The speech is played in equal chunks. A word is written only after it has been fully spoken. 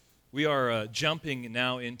We are jumping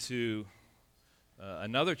now into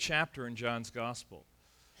another chapter in John's Gospel.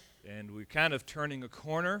 And we're kind of turning a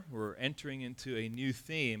corner. We're entering into a new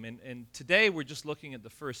theme. And today we're just looking at the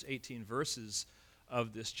first 18 verses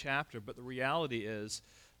of this chapter. But the reality is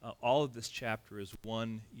all of this chapter is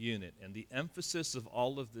one unit. And the emphasis of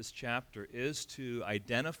all of this chapter is to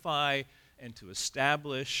identify and to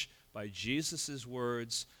establish by Jesus'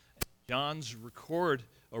 words, John's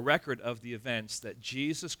a record of the events, that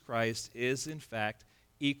Jesus Christ is in fact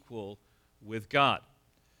equal with God.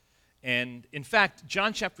 And in fact,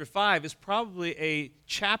 John chapter 5 is probably a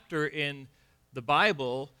chapter in the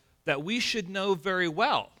Bible that we should know very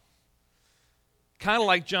well. Kind of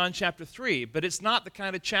like John chapter 3, but it's not the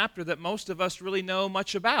kind of chapter that most of us really know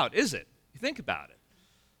much about, is it? You think about it.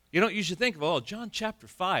 You don't usually think of, oh, John chapter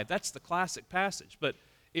 5, that's the classic passage. But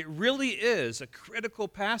it really is a critical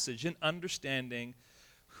passage in understanding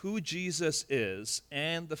who Jesus is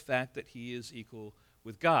and the fact that he is equal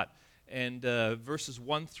with God. And verses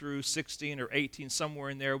 1 through 16 or 18, somewhere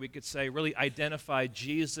in there, we could say, really identify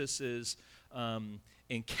Jesus'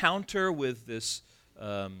 encounter with this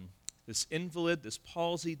invalid, this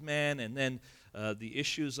palsied man, and then the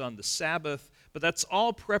issues on the Sabbath. But that's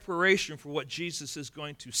all preparation for what Jesus is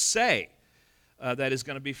going to say. That is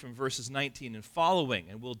going to be from verses 19 and following,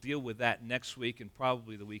 and we'll deal with that next week and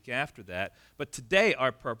probably the week after that. But today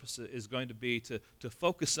our purpose is going to be to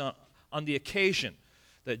focus on the occasion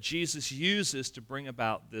that Jesus uses to bring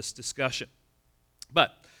about this discussion.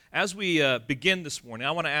 But as we begin this morning,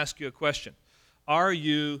 I want to ask you a question. Are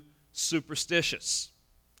you superstitious?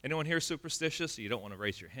 Anyone here superstitious? You don't want to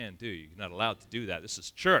raise your hand, do you? You're not allowed to do that. This is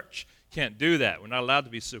church. Can't do that. We're not allowed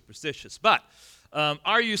to be superstitious. But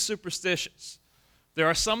are you superstitious? There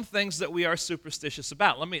are some things that we are superstitious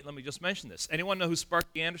about. Let me just mention this. Anyone know who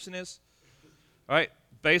Sparky Anderson is? All right,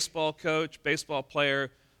 baseball coach, baseball player,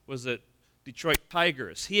 was at Detroit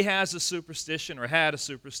Tigers. He has a superstition, or had a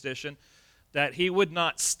superstition, that he would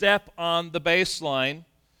not step on the baseline,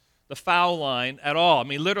 the foul line, at all. I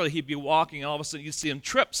mean, literally, he'd be walking, and all of a sudden you'd see him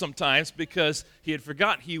trip sometimes because he had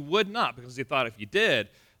forgotten he would not, because he thought if he did,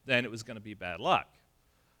 then it was going to be bad luck.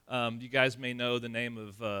 You guys may know the name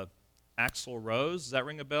of Axl Rose. Does that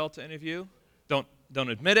ring a bell to any of you? Don't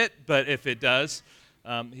admit it, but if it does,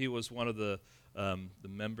 he was one of the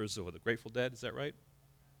members of the Grateful Dead. Is that right?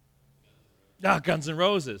 Guns N'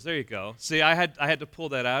 Roses. There you go. See, I had to pull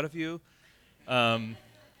that out of you, and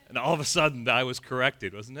all of a sudden I was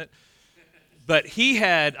corrected, wasn't it? But he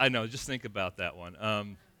had, I know, just think about that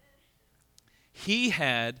one. He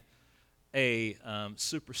had a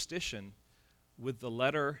superstition with the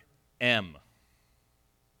letter M.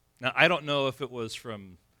 Now, I don't know if it was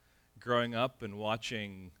from growing up and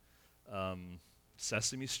watching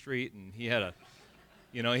Sesame Street, and he had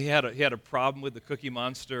a problem with the Cookie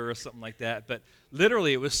Monster or something like that. But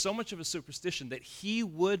literally, it was so much of a superstition that he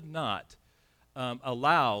would not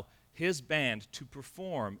allow his band to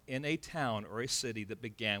perform in a town or a city that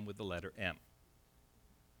began with the letter M.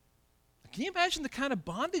 Can you imagine the kind of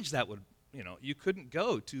bondage that would, you couldn't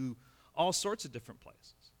go to all sorts of different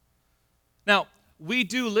places. Now, we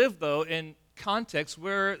do live, though, in contexts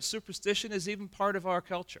where superstition is even part of our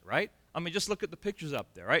culture, right? I mean, just look at the pictures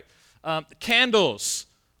up there, right? Candles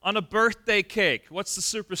on a birthday cake. What's the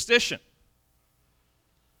superstition?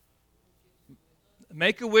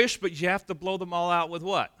 Make a wish, but you have to blow them all out with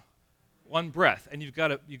what? One breath. And you've got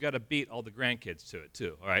to beat all the grandkids to it,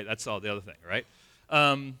 too, all right? That's all the other thing, right?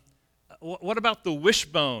 What about the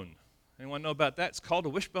wishbone? Anyone know about that? It's called a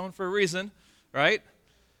wishbone for a reason, right?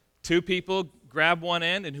 Two people grab one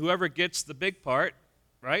end, and whoever gets the big part,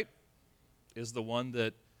 right, is the one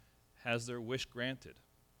that has their wish granted.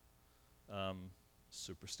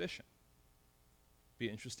 Superstition. Be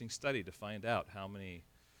an interesting study to find out how many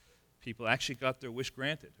people actually got their wish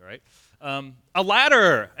granted, right? A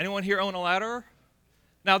ladder. Anyone here own a ladder?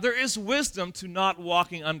 Now, there is wisdom to not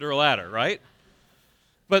walking under a ladder, right?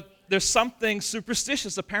 But there's something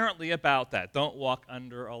superstitious apparently about that. Don't walk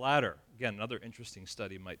under a ladder. Again, another interesting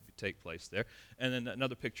study might take place there. And then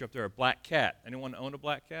another picture up there, a black cat. Anyone own a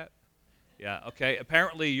black cat? Yeah, okay.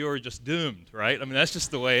 Apparently you're just doomed, right? I mean, that's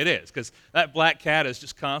just the way it is, because that black cat is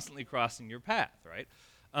just constantly crossing your path, right?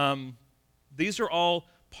 These are all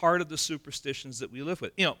part of the superstitions that we live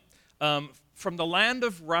with. From the land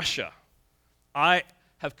of Russia, I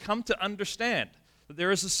have come to understand that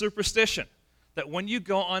there is a superstition that when you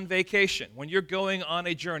go on vacation, when you're going on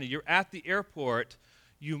a journey, you're at the airport,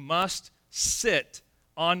 you must sit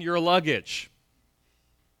on your luggage.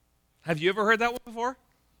 Have you ever heard that one before?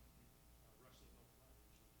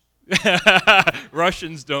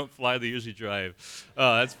 Russians don't fly, they usually drive.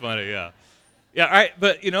 Oh, that's funny, yeah. Yeah, all right,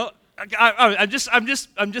 but I'm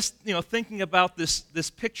just thinking about this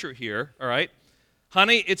picture here. All right,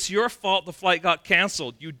 honey, it's your fault the flight got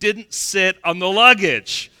canceled. You didn't sit on the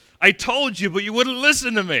luggage. I told you, but you wouldn't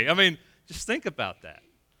listen to me. I mean, just think about that.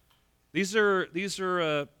 These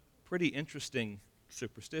are pretty interesting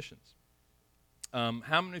superstitions.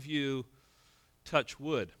 How many of you touch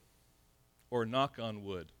wood or knock on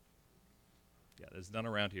wood? Yeah, there's none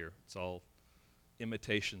around here. It's all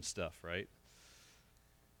imitation stuff, right?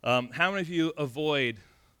 How many of you avoid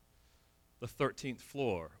the 13th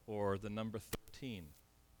floor or the number 13?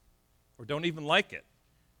 Or don't even like it?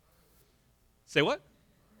 Say what?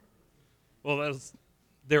 Well,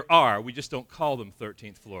 there are. We just don't call them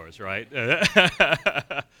 13th floors, right?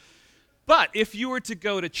 But if you were to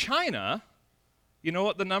go to China, you know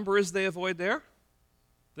what the number is they avoid there?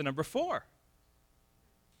 The number 4.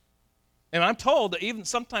 And I'm told that even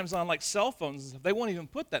sometimes on like cell phones, they won't even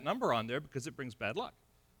put that number on there because it brings bad luck.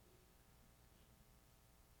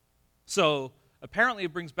 So apparently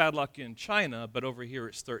it brings bad luck in China, but over here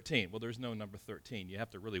it's 13. Well, there's no number 13. You have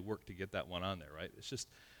to really work to get that one on there, right? It's just,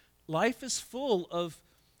 life is full of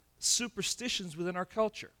superstitions within our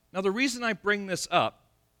culture. Now, the reason I bring this up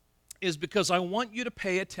is because I want you to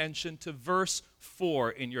pay attention to verse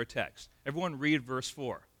 4 in your text. Everyone read verse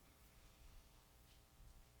 4.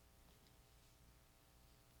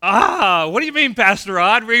 What do you mean, Pastor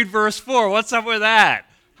Rod? Read verse 4. What's up with that?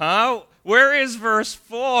 Huh? Where is verse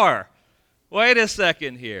 4? Wait a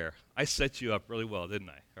second here. I set you up really well, didn't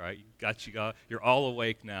I? All right, you're all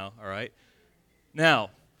awake now, all right? Now,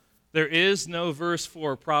 there is no verse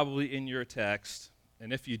 4 probably in your text,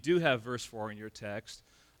 and if you do have verse 4 in your text,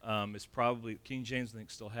 it's probably, King James, I think,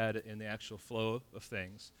 still had it in the actual flow of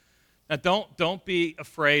things. Now, don't be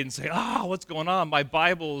afraid and say, what's going on? My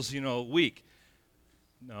Bible's, weak.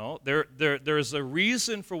 No, there's a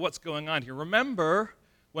reason for what's going on here. Remember,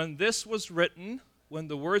 when this was written, when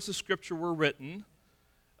the words of Scripture were written,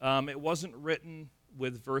 it wasn't written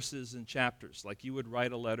with verses and chapters. Like you would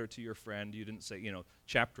write a letter to your friend, you didn't say,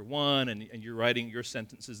 chapter 1, and you're writing your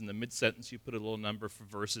sentences in the mid-sentence, you put a little number for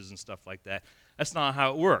verses and stuff like that. That's not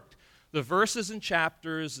how it worked. The verses and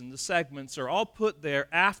chapters and the segments are all put there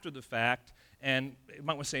after the fact, and you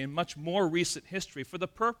might want to say in much more recent history, for the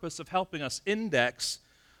purpose of helping us index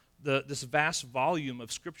this vast volume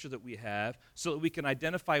of Scripture that we have so that we can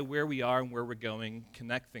identify where we are and where we're going,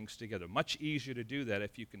 connect things together. Much easier to do that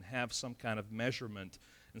if you can have some kind of measurement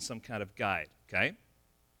and some kind of guide, okay?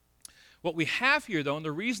 What we have here, though, and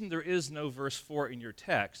the reason there is no verse 4 in your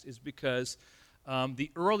text is because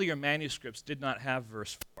the earlier manuscripts did not have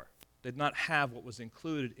verse 4, did not have what was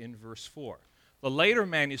included in verse 4. The later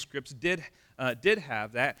manuscripts did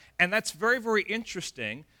have that, and that's very, very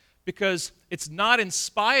interesting because it's not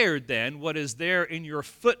inspired then what is there in your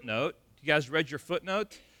footnote. You guys read your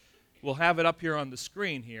footnote? We'll have it up here on the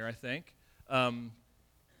screen here, I think.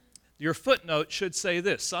 Your footnote should say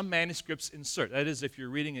this. Some manuscripts insert, that is if you're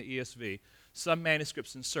reading an ESV, some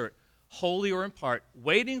manuscripts insert, wholly or in part,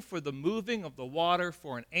 waiting for the moving of the water,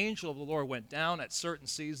 for an angel of the Lord went down at certain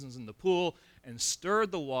seasons in the pool and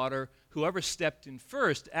stirred the water. Whoever stepped in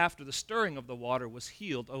first after the stirring of the water was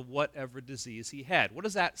healed of whatever disease he had. What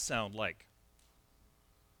does that sound like?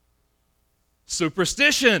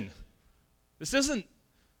 Superstition. This isn't,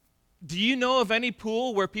 do you know of any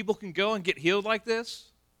pool where people can go and get healed like this?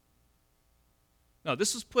 No,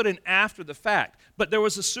 this was put in after the fact. But there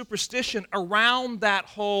was a superstition around that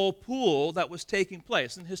whole pool that was taking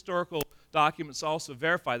place. And historical documents also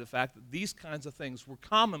verify the fact that these kinds of things were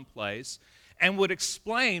commonplace and would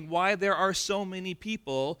explain why there are so many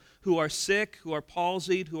people who are sick, who are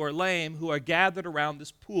palsied, who are lame, who are gathered around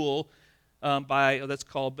this pool that's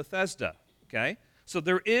called Bethesda. Okay? So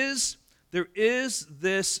there is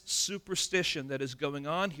this superstition that is going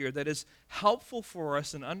on here that is helpful for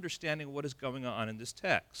us in understanding what is going on in this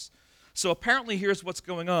text. So apparently here's what's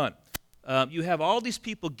going on. You have all these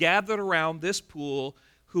people gathered around this pool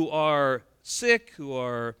who are sick, who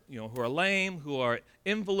are lame, who are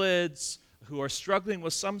invalids, who are struggling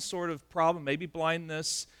with some sort of problem, maybe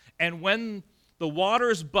blindness. And when the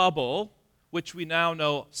waters bubble, which we now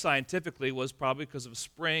know scientifically was probably because of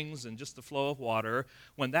springs and just the flow of water,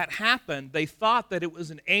 when that happened, they thought that it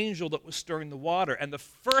was an angel that was stirring the water, and the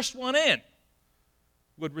first one in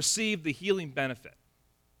would receive the healing benefit.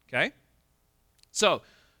 Okay? So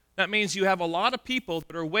that means you have a lot of people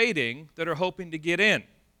that are waiting, that are hoping to get in,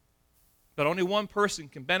 but only one person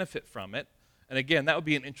can benefit from it. And again, that would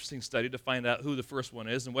be an interesting study to find out who the first one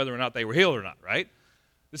is and whether or not they were healed or not, right?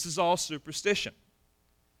 This is all superstition.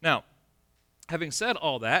 Now, having said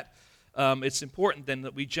all that, it's important then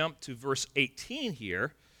that we jump to verse 18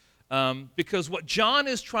 here, Because what John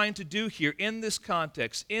is trying to do here in this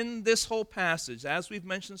context, in this whole passage, as we've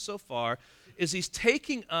mentioned so far, is he's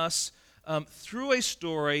taking us through a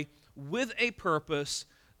story with a purpose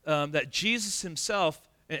that Jesus himself,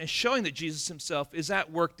 and showing that Jesus himself is at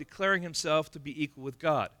work declaring himself to be equal with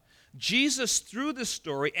God. Jesus, through this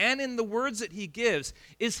story and in the words that he gives,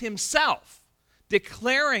 is himself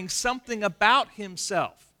declaring something about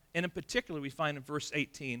himself. And in particular, we find in verse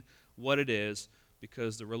 18 what it is,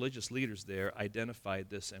 because the religious leaders there identified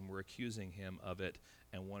this and were accusing him of it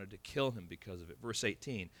and wanted to kill him because of it. Verse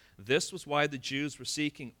 18, this was why the Jews were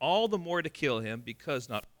seeking all the more to kill him, because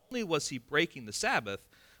not only was he breaking the Sabbath,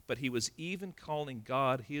 but he was even calling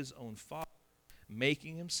God his own Father,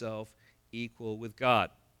 making himself equal with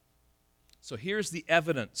God. So here's the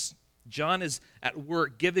evidence. John is at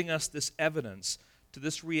work giving us this evidence to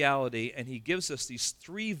this reality, and he gives us these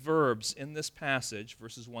three verbs in this passage,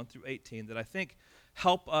 verses 1 through 18, that I think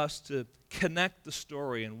help us to connect the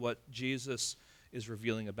story and what Jesus is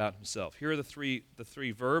revealing about himself. Here are the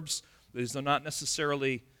three verbs. These are not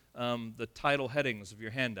necessarily the title headings of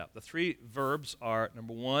your handout. The three verbs are,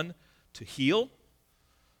 number 1, to heal,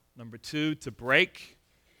 number 2, to break,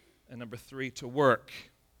 and number 3, to work.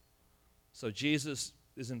 So Jesus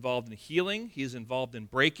is involved in healing, he is involved in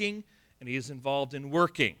breaking, and he is involved in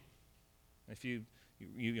working. If you've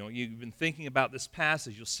been thinking about this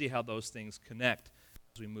passage, you'll see how those things connect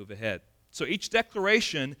as we move ahead. So each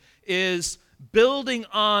declaration is building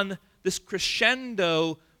on this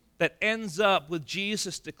crescendo that ends up with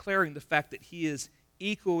Jesus declaring the fact that he is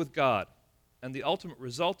equal with God. And the ultimate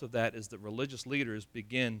result of that is that religious leaders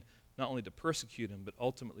begin not only to persecute him, but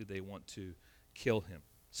ultimately they want to kill him.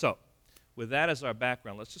 So, with that as our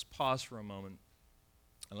background, let's just pause for a moment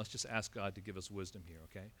and let's just ask God to give us wisdom here,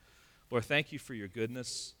 okay? Lord, thank you for your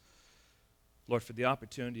goodness. Lord, for the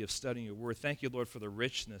opportunity of studying your word. Thank you, Lord, for the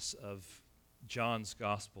richness of John's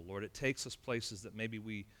gospel. Lord, it takes us places that maybe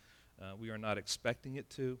we are not expecting it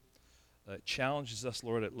to. It challenges us,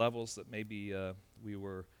 Lord, at levels that maybe we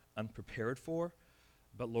were unprepared for.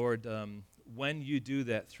 But Lord, when you do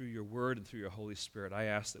that through your word and through your Holy Spirit, I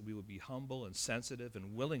ask that we would be humble and sensitive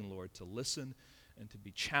and willing, Lord, to listen and to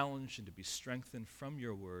be challenged and to be strengthened from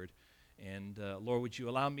your word. And Lord, would you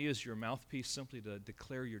allow me as your mouthpiece simply to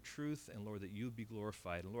declare your truth, and Lord, that you would be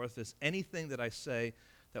glorified. And Lord, if there's anything that I say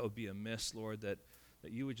that would be amiss, Lord, that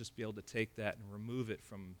you would just be able to take that and remove it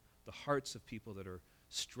from the hearts of people that are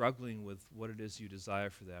struggling with what it is you desire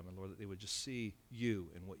for them. And Lord, that they would just see you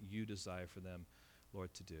and what you desire for them,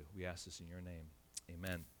 Lord, to do. We ask this in your name.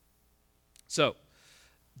 Amen. So,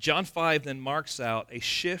 John 5 then marks out a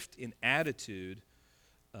shift in attitude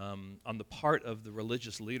on the part of the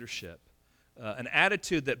religious leadership. An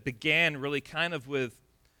attitude that began really kind of with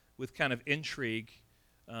kind of intrigue.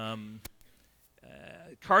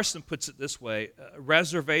 Carson puts it this way,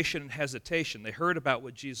 reservation and hesitation. They heard about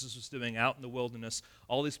what Jesus was doing out in the wilderness.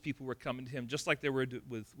 All these people were coming to him just like they were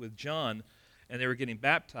with John, and they were getting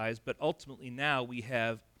baptized. But ultimately now we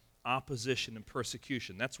have opposition and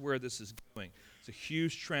persecution. That's where this is going. It's a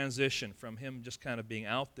huge transition from him just kind of being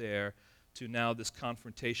out there to now this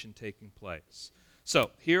confrontation taking place.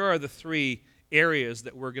 So here are the three areas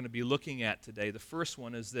that we're going to be looking at today. The first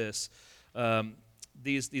one is this.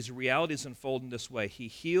 These realities unfold in this way. He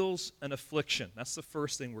heals an affliction. That's the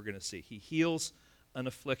first thing we're going to see. He heals an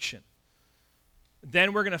affliction.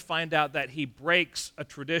 Then we're going to find out that he breaks a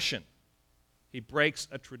tradition. He breaks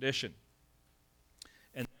a tradition.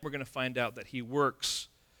 And then we're going to find out that he works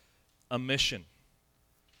a mission.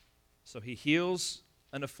 So he heals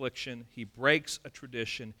an affliction. He breaks a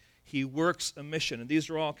tradition. He works a mission. And these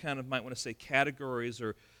are all kind of, might want to say, categories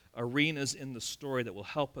or arenas in the story that will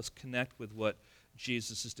help us connect with what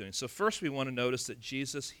Jesus is doing. So first we want to notice that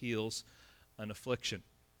Jesus heals an affliction.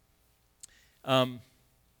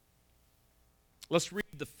 Let's read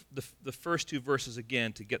the first two verses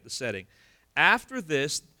again to get the setting. After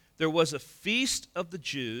this, there was a feast of the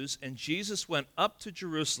Jews, and Jesus went up to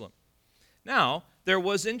Jerusalem. Now, there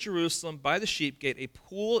was in Jerusalem by the sheep gate a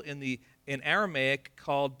pool in Aramaic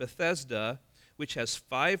called Bethesda, which has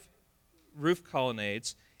 5 roof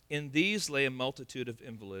colonnades. In these lay a multitude of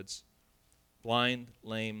invalids, blind,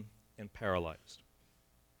 lame, and paralyzed.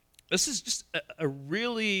 This is just a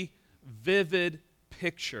really vivid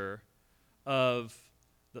picture of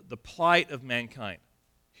the plight of mankind.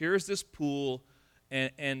 Here's this pool,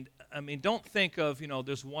 and I mean, don't think of,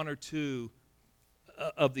 there's one or two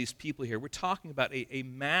of these people here. We're talking about a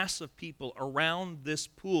mass of people around this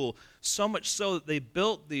pool, so much so that they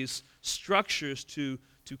built these structures to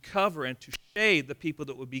cover and to shade the people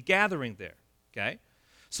that would be gathering there, okay?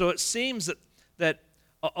 So it seems that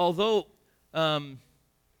although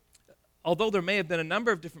although there may have been a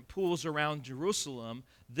number of different pools around Jerusalem,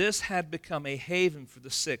 this had become a haven for the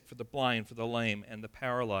sick, for the blind, for the lame, and the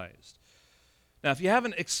paralyzed. Now, if you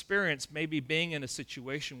haven't experienced maybe being in a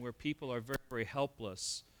situation where people are very, very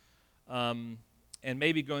helpless and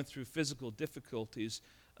maybe going through physical difficulties,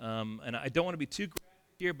 and I don't want to be too graphic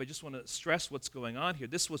here, but just want to stress what's going on here.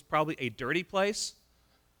 This was probably a dirty place.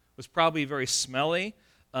 It was probably very smelly.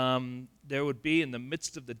 There would be in the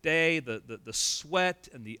midst of the day the sweat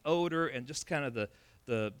and the odor and just kind of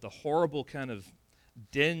the horrible kind of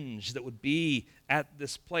dinge that would be at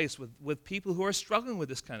this place with people who are struggling with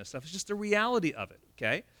this kind of stuff. It's just the reality of it,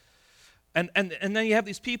 okay? And then you have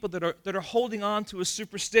these people that are holding on to a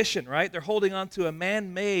superstition, right? They're holding on to a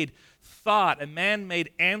man-made thought, a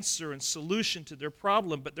man-made answer and solution to their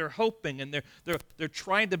problem, but they're hoping and they're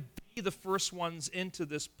trying to be the first ones into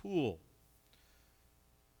this pool.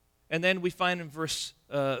 And then we find in verse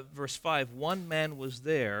 5, one man was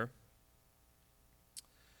there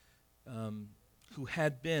who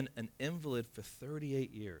had been an invalid for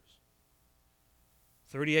 38 years.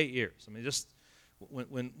 38 years. I mean, just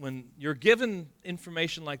when you're given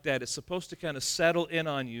information like that, it's supposed to kind of settle in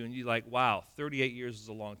on you, and you're like, wow, 38 years is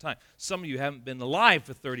a long time. Some of you haven't been alive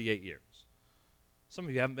for 38 years. Some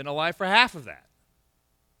of you haven't been alive for half of that.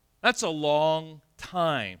 That's a long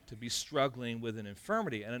time to be struggling with an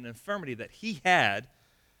infirmity, and an infirmity that he had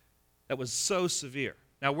that was so severe.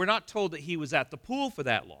 Now, we're not told that he was at the pool for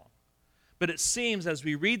that long, but it seems as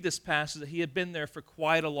we read this passage that he had been there for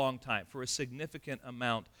quite a long time, for a significant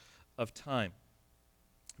amount of time.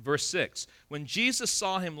 Verse 6, when Jesus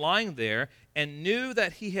saw him lying there and knew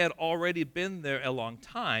that he had already been there a long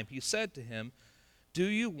time, he said to him, "Do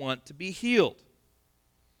you want to be healed?"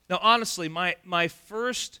 Now, honestly, my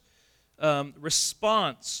first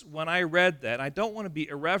response when I read that, I don't want to be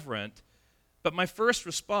irreverent, but my first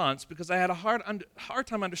response, because I had a hard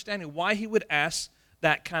time understanding why he would ask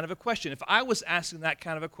that kind of a question. If I was asking that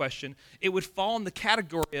kind of a question, it would fall in the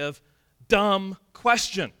category of dumb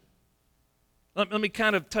question. Let me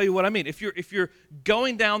kind of tell you what I mean. If you're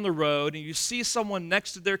going down the road and you see someone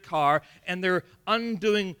next to their car and they're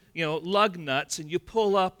undoing, lug nuts, and you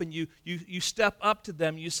pull up and you step up to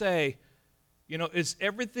them, you say, is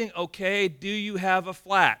everything okay? Do you have a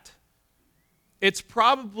flat? It's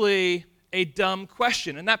probably a dumb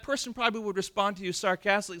question. And that person probably would respond to you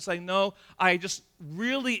sarcastically saying, no, I just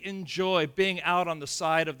really enjoy being out on the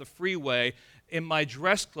side of the freeway in my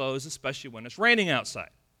dress clothes, especially when it's raining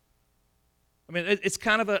outside. I mean, it's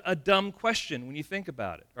kind of a dumb question when you think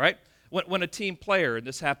about it, right? When a team player, and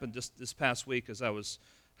this happened just this past week as I was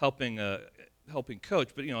helping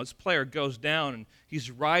coach, but this player goes down and he's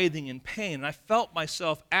writhing in pain, and I felt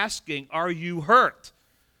myself asking, "Are you hurt?"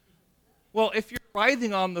 Well, if you're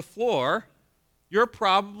writhing on the floor, you're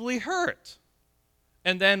probably hurt.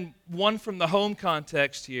 And then one from the home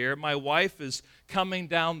context here, my wife is coming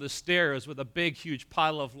down the stairs with a big, huge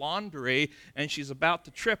pile of laundry, and she's about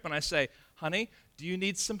to trip, and I say, "Honey, do you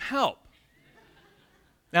need some help?"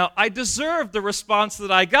 Now, I deserve the response that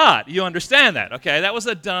I got. You understand that, okay? That was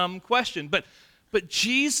a dumb question. But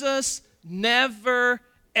Jesus never,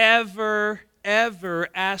 ever, ever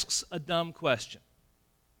asks a dumb question.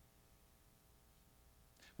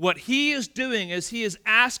 What he is doing is he is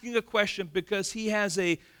asking a question because he has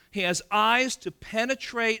eyes to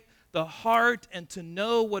penetrate the heart and to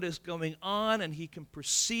know what is going on, and he can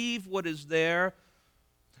perceive what is there.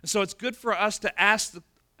 And so it's good for us to ask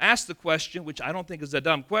the question, which I don't think is a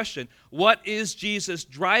dumb question, what is Jesus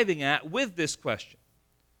driving at with this question?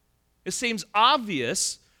 It seems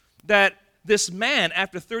obvious that this man,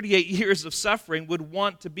 after 38 years of suffering, would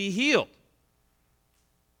want to be healed.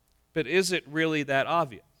 But is it really that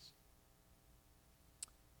obvious?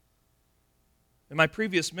 In my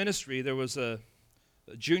previous ministry, there was a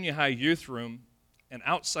junior high youth room, and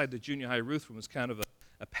outside the junior high youth room was kind of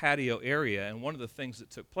a patio area, and one of the things that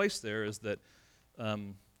took place there is that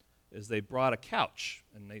they brought a couch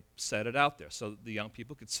and they set it out there so the young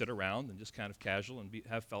people could sit around and just kind of casual and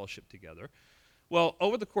have fellowship together. Well,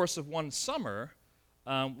 over the course of one summer,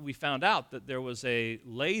 we found out that there was a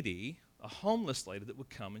lady, a homeless lady, that would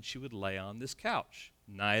come and she would lay on this couch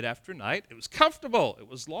night after night. It was comfortable. It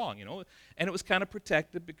was long, and it was kind of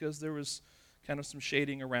protected because there was kind of some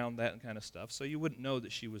shading around that and kind of stuff, so you wouldn't know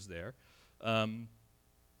that she was there.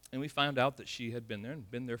 And we found out that she had been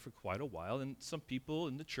there for quite a while, and some people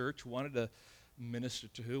in the church wanted to minister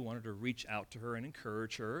to her, wanted to reach out to her and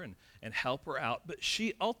encourage her and help her out, but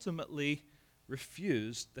she ultimately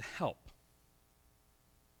refused the help.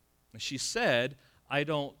 And she said, "I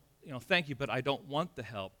don't, thank you, but I don't want the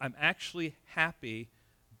help. I'm actually happy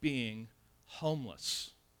being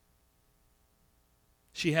homeless."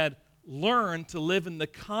 She had learned to live in the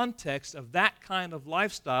context of that kind of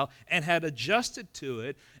lifestyle and had adjusted to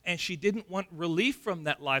it, and she didn't want relief from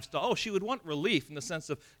that lifestyle. Oh, she would want relief in the sense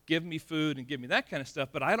of give me food and give me that kind of stuff,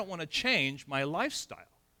 but I don't want to change my lifestyle.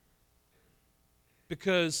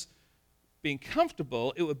 Because being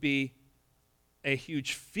comfortable, it would be a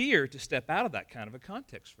huge fear to step out of that kind of a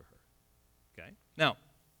context for her. Okay? Now,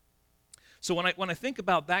 so when I think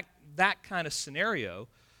about that kind of scenario,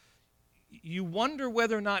 you wonder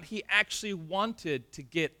whether or not he actually wanted to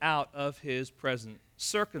get out of his present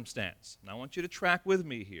circumstance. And I want you to track with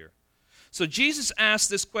me here. So Jesus asked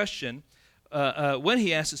this question, when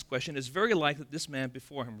he asked this question, it's very likely that this man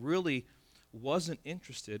before him really wasn't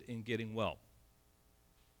interested in getting well.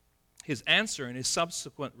 His answer and his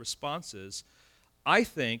subsequent responses, I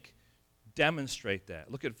think, demonstrate that.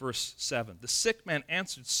 Look at verse 7. The sick man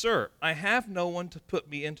answered, "Sir, I have no one to put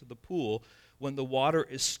me into the pool when the water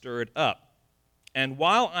is stirred up. And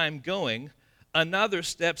while I'm going, another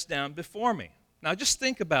steps down before me." Now just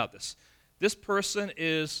think about this. This person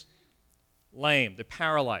is lame. They're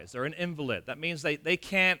paralyzed. They're an invalid. That means they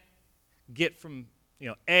can't get from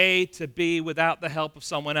A to B without the help of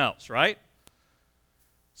someone else, right?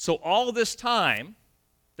 So all this time,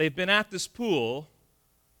 they've been at this pool.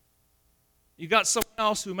 You got someone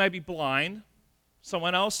else who may be blind,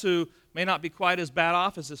 someone else who may not be quite as bad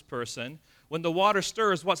off as this person. When the water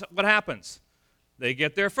stirs, what happens? They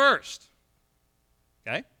get there first.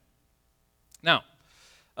 Okay? Now,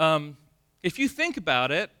 if you think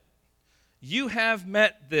about it, you have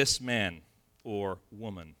met this man or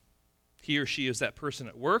woman. He or she is that person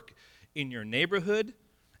at work, in your neighborhood,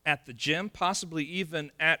 at the gym, possibly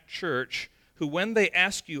even at church, who when they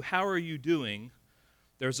ask you, "How are you doing?"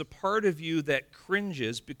 there's a part of you that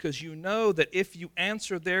cringes because you know that if you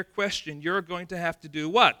answer their question, you're going to have to do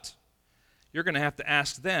what? You're going to have to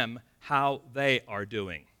ask them how they are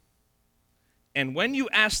doing. And when you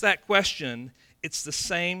ask that question, it's the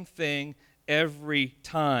same thing every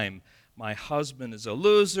time. My husband is a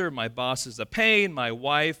loser, my boss is a pain, my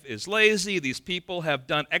wife is lazy, these people have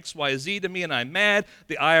done X, Y, Z to me and I'm mad,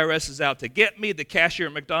 the IRS is out to get me, the cashier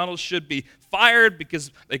at McDonald's should be fired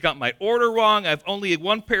because they got my order wrong, I've only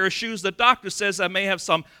one pair of shoes, the doctor says I may have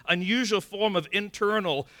some unusual form of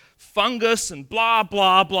internal fungus and blah,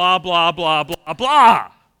 blah, blah, blah, blah, blah,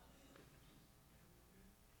 blah.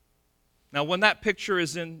 Now when that picture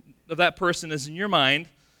of that person is in your mind,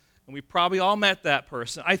 and we probably all met that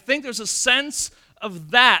person, I think there's a sense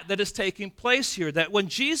of that is taking place here, that when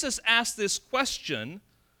Jesus asked this question,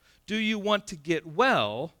 do you want to get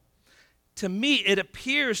well, to me it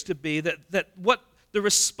appears to be that what the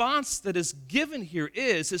response that is given here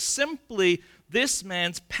is simply this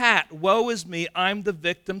man's pat, woe is me, I'm the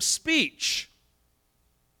victim speech.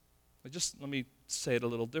 Let me say it a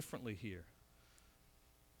little differently here.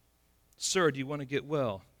 Sir, do you want to get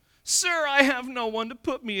well? Sir, I have no one to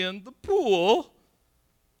put me in the pool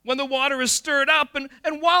when the water is stirred up, and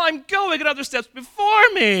while I'm going, another steps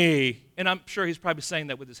before me. And I'm sure he's probably saying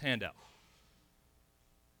that with his hand out.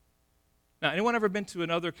 Now, anyone ever been to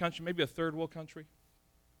another country, maybe a third world country?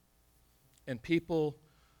 And people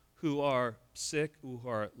who are sick, who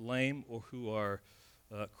are lame, or who are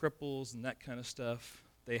cripples and that kind of stuff,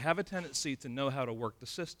 they have a tendency to know how to work the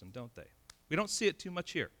system, don't they? We don't see it too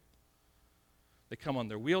much here. They come on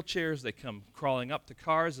their wheelchairs, they come crawling up to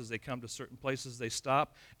cars as they come to certain places, they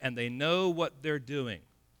stop, and they know what they're doing.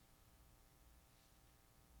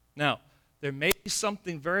 Now, there may be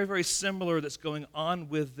something very, very similar that's going on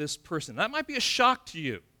with this person. That might be a shock to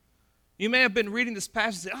you. You may have been reading this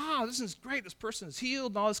passage and say, this is great, this person is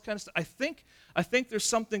healed and all this kind of stuff. I think there's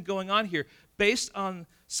something going on here based on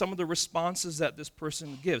some of the responses that this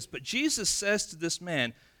person gives. But Jesus says to this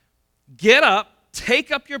man, get up,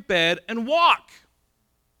 take up your bed, and walk.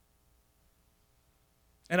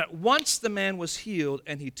 And at once the man was healed,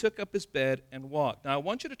 and he took up his bed and walked. Now, I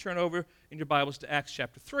want you to turn over in your Bibles to Acts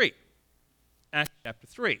chapter 3. Acts chapter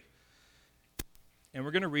 3. And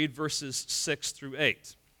we're going to read verses 6 through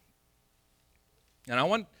 8. And I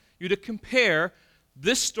want you to compare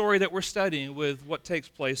this story that we're studying with what takes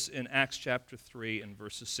place in Acts chapter 3 and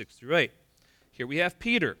verses 6 through 8. Here we have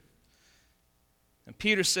Peter. And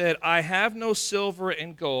Peter said, I have no silver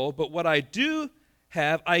and gold, but what I do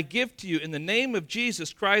have, I give to you in the name of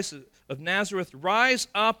Jesus Christ of Nazareth. Rise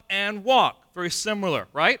up and walk. Very similar,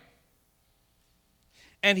 right?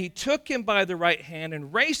 And he took him by the right hand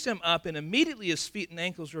and raised him up, and immediately his feet and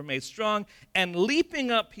ankles were made strong. And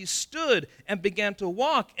leaping up, he stood and began to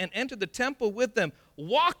walk and entered the temple with them,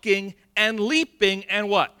 walking and leaping and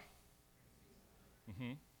what?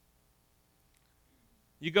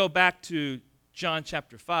 You go back to John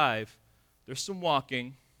chapter 5, there's some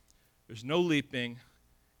walking, there's no leaping,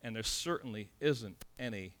 and there certainly isn't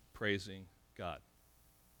any praising God.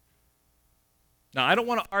 Now, I don't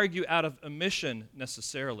want to argue out of omission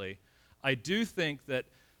necessarily. I do think that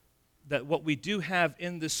what we do have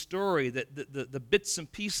in this story, that the bits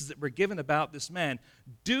and pieces that we're given about this man,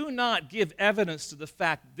 do not give evidence to the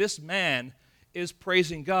fact this man is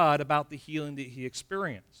praising God about the healing that he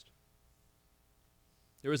experienced.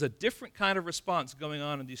 There is a different kind of response going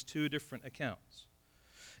on in these two different accounts.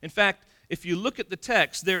 In fact, if you look at the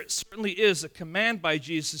text, there certainly is a command by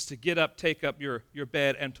Jesus to get up, take up your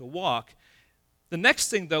bed, and to walk. The next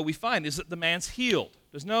thing, though, we find is that the man's healed.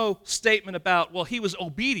 There's no statement about, well, he was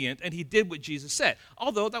obedient and he did what Jesus said.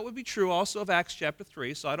 Although that would be true also of Acts chapter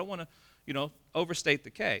 3, so I don't want to, overstate the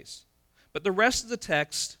case. But the rest of the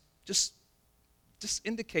text just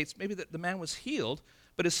indicates maybe that the man was healed,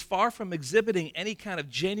 but is far from exhibiting any kind of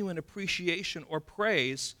genuine appreciation or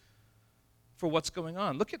praise for what's going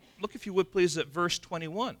on. Look, if you would please, at verse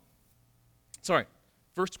 21.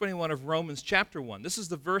 Verse 21 of Romans chapter 1. This is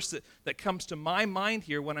the verse that comes to my mind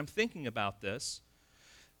here when I'm thinking about this.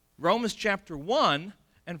 Romans chapter 1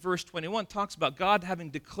 and verse 21 talks about God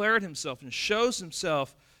having declared himself and shows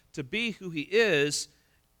himself to be who he is.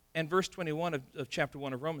 And verse 21 of chapter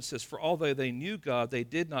 1 of Romans says, "For although they knew God, they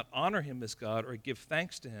did not honor him as God or give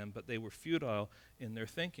thanks to him, but they were futile in their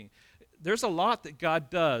thinking." There's a lot that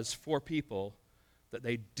God does for people that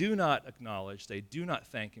they do not acknowledge, they do not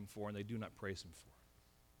thank him for, and they do not praise him for.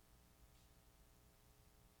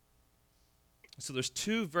 So there's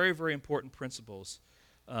two very, very important principles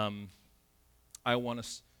I want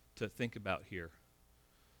us to think about here.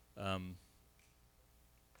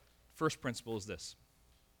 First principle is this: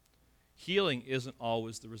 healing isn't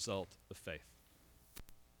always the result of faith.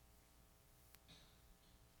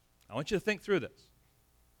 I want you to think through this.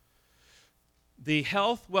 The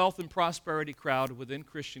health, wealth, and prosperity crowd within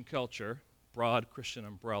Christian culture, broad Christian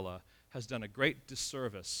umbrella, has done a great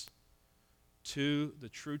disservice to the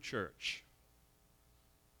true church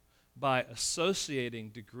by associating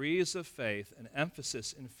degrees of faith and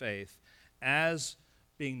emphasis in faith as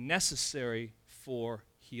being necessary for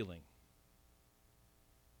healing.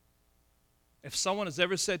 If someone has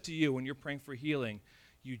ever said to you when you're praying for healing,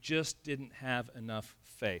 you just didn't have enough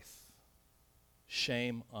faith,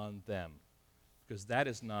 shame on them, because that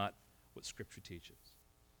is not what Scripture teaches.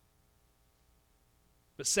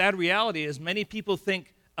 But sad reality is many people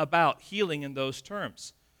think about healing in those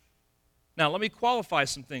terms. Now, let me qualify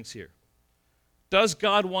some things here. Does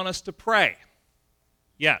God want us to pray?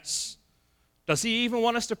 Yes. Does he even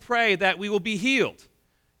want us to pray that we will be healed?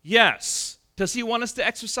 Yes. Does he want us to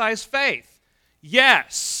exercise faith?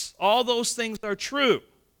 Yes. All those things are true.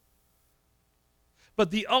 But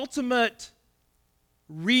the ultimate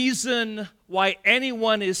reason why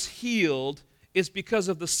anyone is healed is because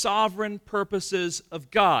of the sovereign purposes of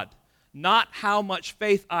God, not how much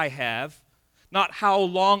faith I have, not how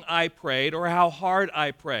long I prayed or how hard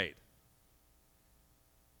I prayed.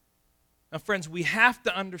 Now, friends, we have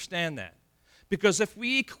to understand that, because if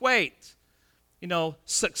we equate,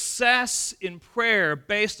 success in prayer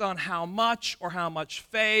based on how much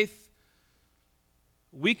faith,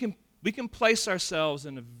 we can place ourselves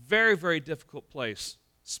in a very, very difficult place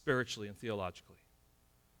spiritually and theologically.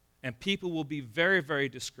 And people will be very, very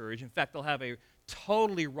discouraged. In fact, they'll have a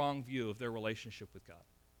totally wrong view of their relationship with God.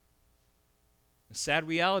 The sad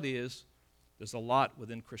reality is there's a lot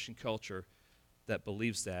within Christian culture that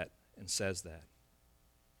believes that and says that.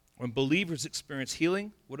 When believers experience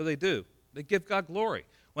healing, what do? They give God glory.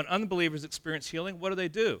 When unbelievers experience healing, what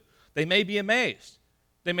do? They may be amazed.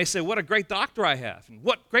 They may say, what a great doctor I have, and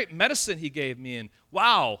what great medicine he gave me, and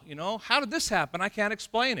wow, how did this happen? I can't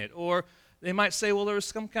explain it. Or they might say, well, there's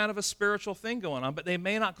some kind of a spiritual thing going on, but they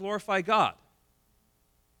may not glorify God.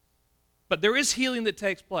 But there is healing that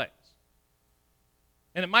takes place.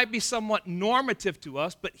 And it might be somewhat normative to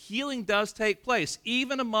us, but healing does take place,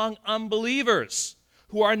 even among unbelievers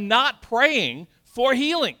who are not praying for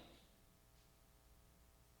healing.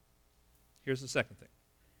 Here's the second thing.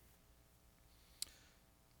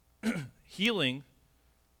 Healing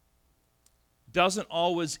doesn't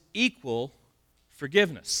always equal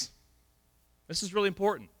forgiveness. This is really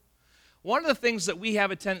important. One of the things that we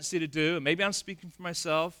have a tendency to do, and maybe I'm speaking for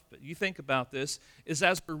myself, but you think about this, is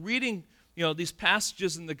as we're reading these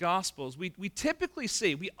passages in the Gospels, we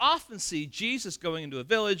often see Jesus going into a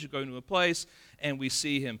village or going to a place, and we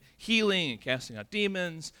see him healing and casting out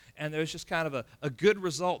demons, and there's just kind of a good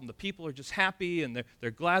result, and the people are just happy, and they're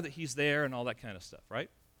glad that he's there and all that kind of stuff, right?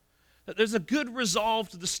 There's a good resolve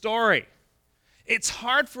to the story. It's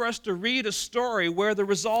hard for us to read a story where the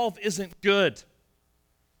resolve isn't good,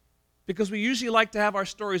 because we usually like to have our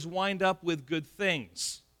stories wind up with good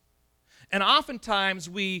things. And oftentimes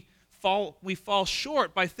we fall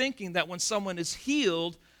short by thinking that when someone is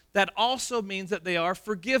healed, that also means that they are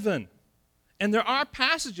forgiven. And there are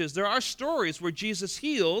passages, there are stories where Jesus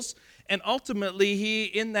heals, and ultimately he,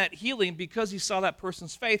 in that healing, because he saw that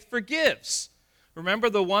person's faith, forgives. Remember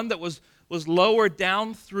the one that was lowered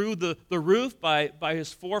down through the roof by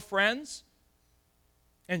his 4 friends?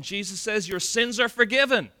 And Jesus says, your sins are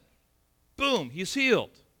forgiven. Boom, he's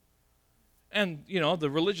healed. And, the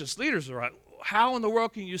religious leaders are like, how in the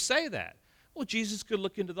world can you say that? Well, Jesus could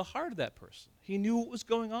look into the heart of that person. He knew what was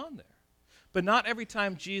going on there. But not every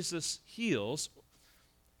time Jesus heals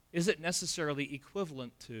is it necessarily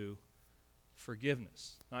equivalent to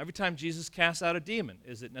forgiveness. Now, every time Jesus casts out a demon,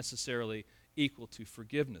 is it necessarily equal to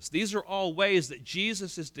forgiveness? These are all ways that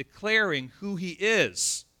Jesus is declaring who he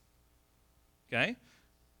is. Okay?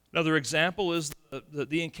 Another example is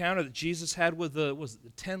the encounter that Jesus had with the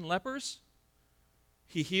 10 lepers.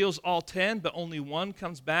 He heals all 10, but only one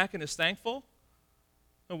comes back and is thankful.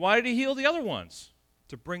 And why did he heal the other ones?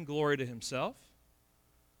 To bring glory to himself.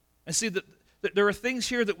 And see, that there are things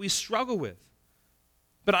here that we struggle with.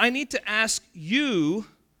 But I need to ask you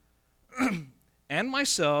and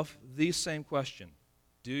myself the same question.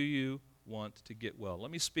 Do you want to get well?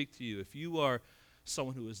 Let me speak to you. If you are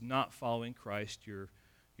someone who is not following Christ, you're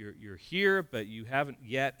here, but you haven't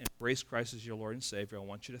yet embraced Christ as your Lord and Savior, I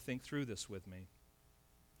want you to think through this with me.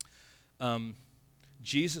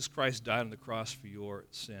 Jesus Christ died on the cross for your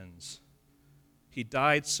sins. He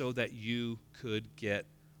died so that you could get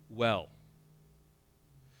well.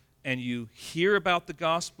 And you hear about the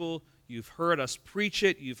gospel, you've heard us preach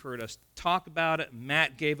it, you've heard us talk about it.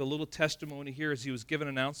 Matt gave a little testimony here as he was giving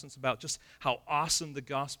announcements about just how awesome the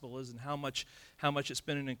gospel is and how much it's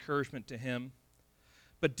been an encouragement to him.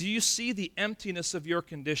 But do you see the emptiness of your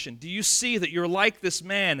condition? Do you see that you're like this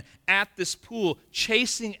man at this pool,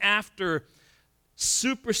 chasing after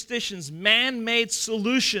superstitions, man-made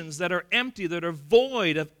solutions that are empty, that are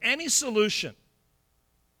void of any solution?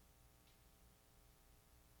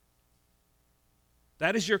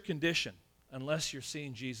 That is your condition, unless you're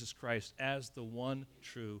seeing Jesus Christ as the one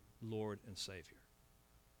true Lord and Savior.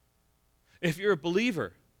 If you're a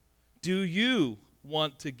believer, do you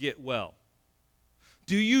want to get well?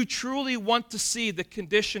 Do you truly want to see the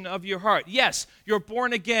condition of your heart? Yes, you're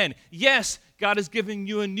born again. Yes, God is giving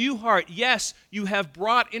you a new heart. Yes, you have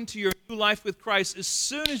brought into your new life with Christ. As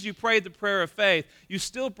soon as you prayed the prayer of faith, you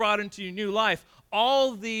still brought into your new life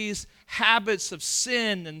all these habits of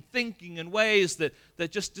sin and thinking and ways that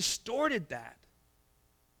just distorted that.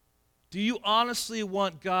 Do you honestly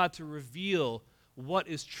want God to reveal what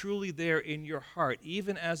is truly there in your heart,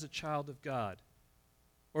 even as a child of God?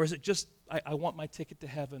 Or is it just, I want my ticket to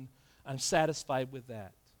heaven, I'm satisfied with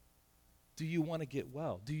that? Do you want to get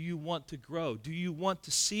well? Do you want to grow? Do you want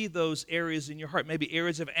to see those areas in your heart, maybe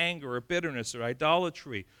areas of anger or bitterness or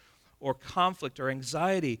idolatry or conflict or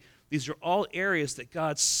anxiety? These are all areas that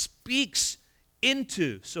God speaks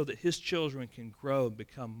into so that his children can grow and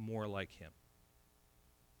become more like him.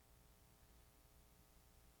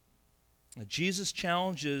 Now, Jesus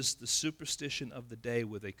challenges the superstition of the day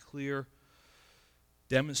with a clear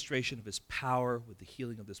demonstration of his power with the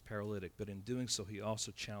healing of this paralytic, but in doing so, he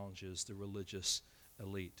also challenges the religious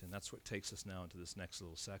elite, and that's what takes us now into this next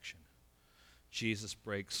little section. Jesus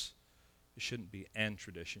breaks, it shouldn't be an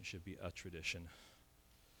tradition, it should be a tradition.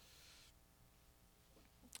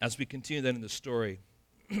 As we continue then in the story,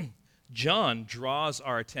 John draws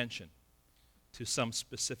our attention to some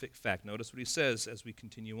specific fact. Notice what he says as we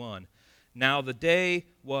continue on. Now the day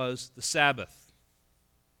was the Sabbath.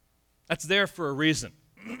 That's there for a reason.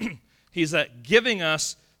 He's giving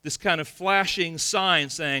us this kind of flashing sign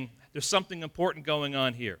saying there's something important going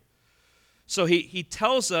on here. So he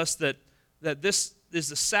tells us that this is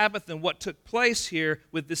the Sabbath, and what took place here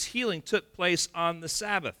with this healing took place on the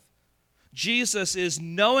Sabbath. Jesus is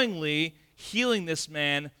knowingly healing this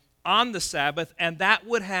man on the Sabbath, and that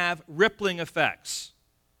would have rippling effects.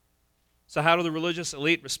 So how do the religious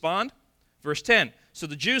elite respond? Verse 10, so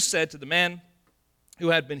the Jews said to the man who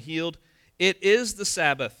had been healed, it is the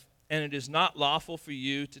Sabbath, and it is not lawful for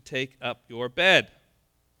you to take up your bed.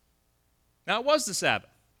 Now, it was the Sabbath.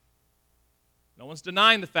 No one's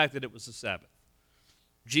denying the fact that it was the Sabbath.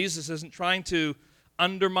 Jesus isn't trying to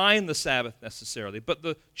undermine the Sabbath necessarily, but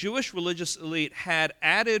the Jewish religious elite had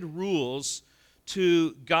added rules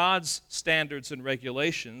to God's standards and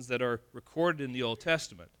regulations that are recorded in the Old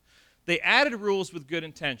Testament. They added rules with good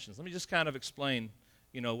intentions. Let me just kind of explain,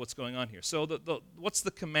 what's going on here. So what's the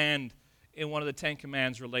command in one of the 10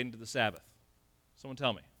 commands relating to the Sabbath? Someone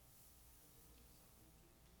tell me.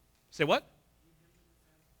 Say what?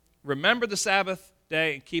 Remember the Sabbath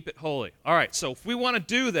day and keep it holy. All right, so if we want to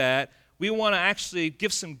do that, we want to actually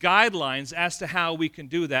give some guidelines as to how we can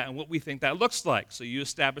do that and what we think that looks like. So you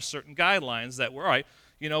establish certain guidelines that we're, all right,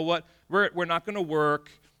 you know what, we're not going to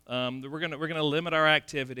work. We're gonna limit our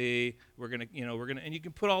activity. And you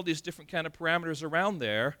can put all these different kind of parameters around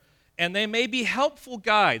there, and they may be helpful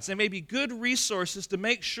guides. They may be good resources to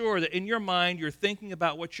make sure that in your mind you're thinking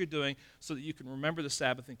about what you're doing so that you can remember the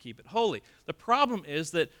Sabbath and keep it holy. The problem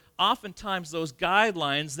is that oftentimes those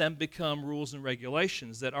guidelines then become rules and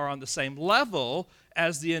regulations that are on the same level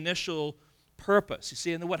as the initial purpose. You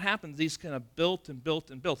see, and then what happened, these kind of built and built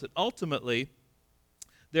and built. And ultimately,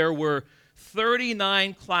 there were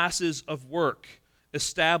 39 classes of work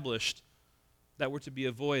established that were to be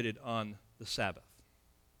avoided on the Sabbath.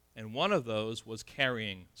 And one of those was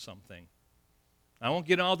carrying something. I won't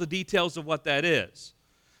get into all the details of what that is.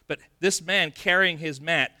 But this man carrying his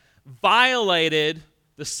mat violated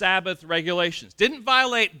the Sabbath regulations. Didn't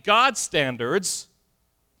violate God's standards,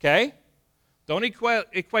 okay? Don't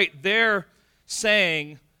equate their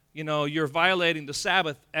saying, you know, you're violating the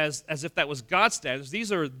Sabbath as if that was God's standards.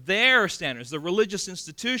 These are their standards, the religious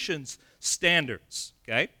institutions' standards,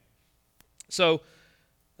 okay? So,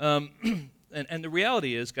 and the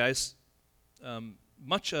reality is, guys,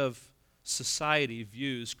 much of society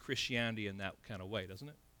views Christianity in that kind of way, doesn't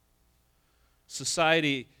it?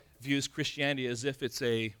 Society views Christianity as if it's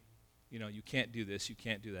a, you know, you can't do this, you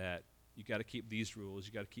can't do that, you got to keep these rules,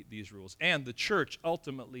 you got to keep these rules. And the church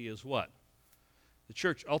ultimately is what? The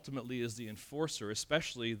church ultimately is the enforcer,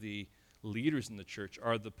 especially the leaders in the church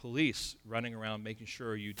are the police running around making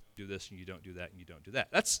sure you do this and you don't do that and you don't do that.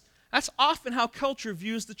 That's often how culture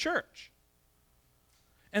views the church.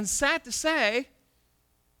 And sad to say,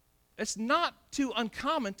 it's not too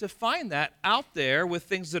uncommon to find that out there with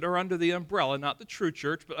things that are under the umbrella, not the true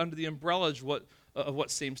church, but under the umbrella of what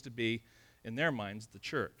seems to be, in their minds, the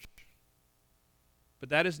church. But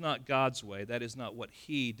that is not God's way. That is not what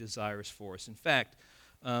He desires for us. In fact,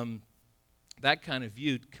 that kind of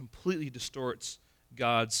view completely distorts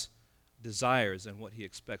God's desires and what He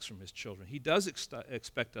expects from His children. He does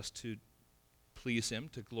expect us to please Him,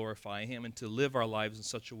 to glorify Him, and to live our lives in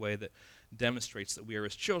such a way that demonstrates that we are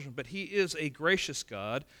His children. But He is a gracious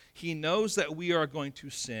God. He knows that we are going to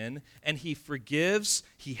sin, and He forgives,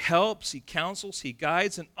 He helps, He counsels, He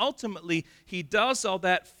guides, and ultimately He does all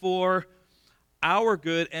that for our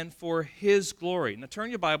good and for His glory. Now turn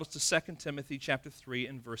your Bibles to 2 Timothy chapter 3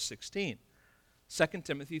 and verse 16. 2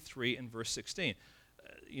 Timothy 3 and verse 16.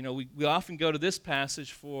 We often go to this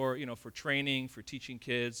passage for training, for teaching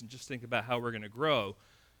kids, and just think about how we're going to grow.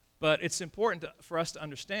 But it's important for us to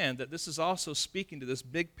understand that this is also speaking to this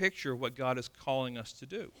big picture of what God is calling us to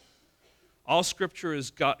do. All Scripture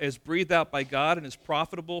is breathed out by God and is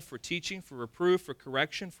profitable for teaching, for reproof, for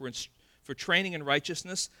correction, for training in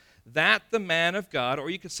righteousness, that the man of God, or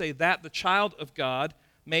you could say that the child of God,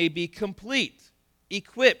 may be complete,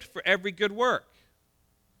 equipped for every good work.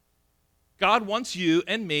 God wants you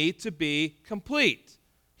and me to be complete.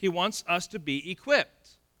 He wants us to be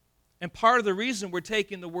equipped. And part of the reason we're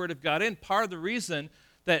taking the Word of God in, part of the reason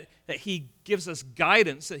that He gives us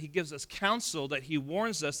guidance, that He gives us counsel, that He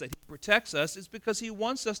warns us, that He protects us, is because He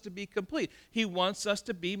wants us to be complete. He wants us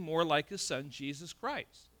to be more like His Son, Jesus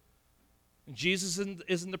Christ. And Jesus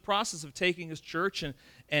is in the process of taking His church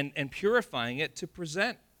and purifying it to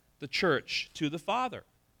present the church to the Father.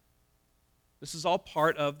 This is all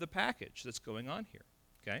part of the package that's going on here,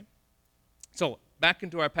 okay? So, back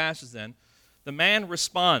into our passage then. The man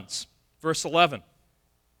responds, verse 11.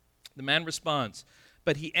 The man responds,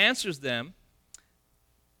 but he answers them,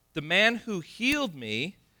 the man who healed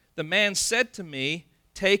me, the man said to me,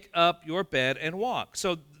 take up your bed and walk.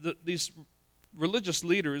 So these religious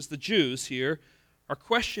leaders, the Jews here, are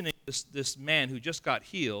questioning this man who just got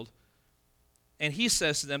healed, and he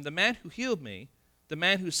says to them, the man who healed me, the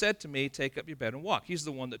man who said to me, take up your bed and walk. He's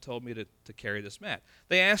the one that told me to carry this mat.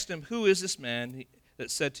 They asked him, who is this man that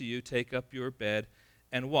said to you, take up your bed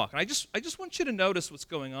and walk? And I just want you to notice what's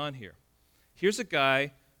going on here. Here's a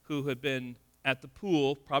guy who had been at the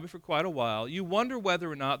pool probably for quite a while. You wonder whether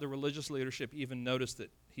or not the religious leadership even noticed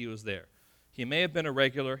that he was there. He may have been a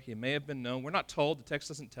regular. He may have been known. We're not told. The text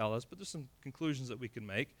doesn't tell us, but there's some conclusions that we can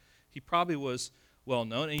make. He probably was well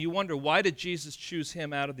known. And you wonder, why did Jesus choose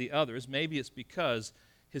him out of the others? Maybe it's because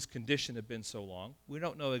his condition had been so long. We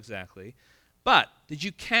don't know exactly. But did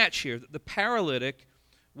you catch here that the paralytic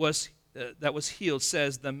that was healed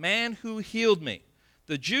says, the man who healed me?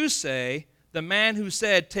 The Jews say, the man who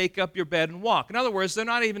said, take up your bed and walk. In other words, they're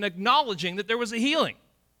not even acknowledging that there was a healing.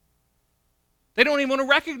 They don't even want to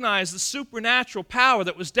recognize the supernatural power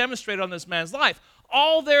that was demonstrated on this man's life.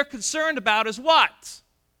 All they're concerned about is what?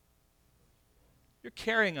 You're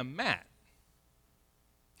carrying a mat.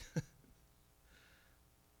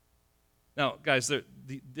 Now, guys,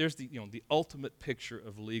 there's the ultimate picture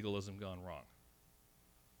of legalism gone wrong.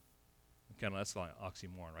 Okay, that's like an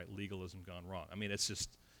oxymoron, right? Legalism gone wrong. I mean, it's just,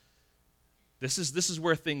 this is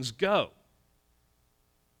where things go.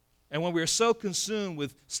 And when we are so consumed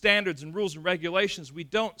with standards and rules and regulations, we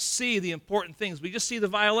don't see the important things. We just see the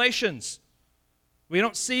violations. We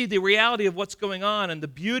don't see the reality of what's going on and the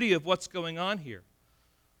beauty of what's going on here.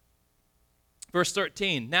 Verse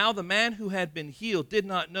 13, now the man who had been healed did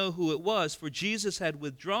not know who it was, for Jesus had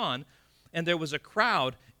withdrawn, and there was a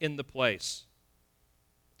crowd in the place.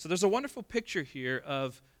 So there's a wonderful picture here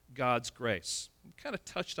of God's grace. We kind of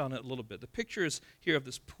touched on it a little bit. The picture is here of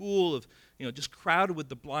this pool of, just crowded with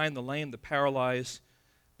the blind, the lame, the paralyzed,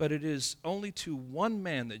 but it is only to one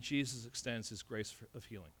man that Jesus extends his grace of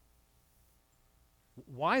healing.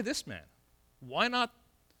 Why this man? Why not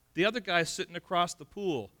the other guy sitting across the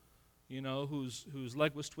pool, whose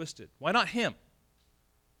leg was twisted? Why not him?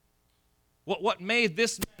 What made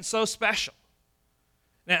this man so special?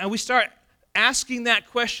 Now, and we start asking that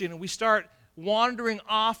question, and we start wandering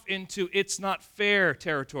off into it's not fair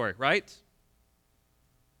territory, right?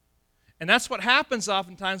 And that's what happens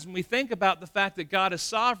oftentimes when we think about the fact that God is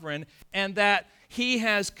sovereign and that he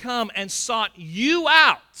has come and sought you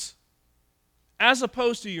out, as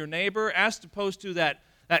opposed to your neighbor, as opposed to that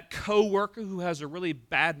coworker who has a really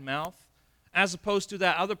bad mouth, as opposed to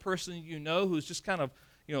that other person who's just kind of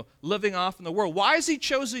living off in the world. Why has he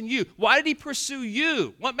chosen you? Why did he pursue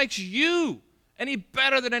you? What makes you any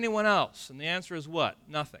better than anyone else? And the answer is what?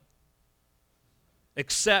 Nothing.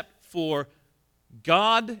 Except for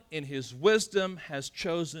God in his wisdom has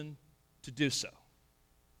chosen to do so.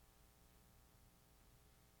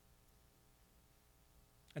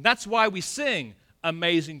 And that's why we sing,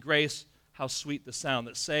 Amazing Grace, how sweet the sound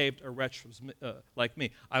that saved a wretch like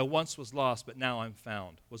me. I once was lost, but now I'm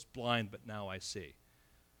found. Was blind, but now I see.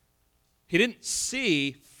 He didn't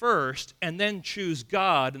see first and then choose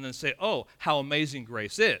God and then say, oh, how amazing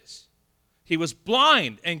grace is. He was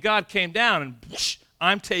blind, and God came down and,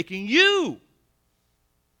 I'm taking you.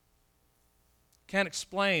 Can't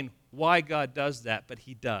explain why God does that, but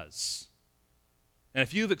he does. And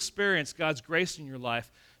if you've experienced God's grace in your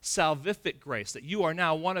life, salvific grace, that you are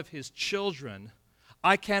now one of his children,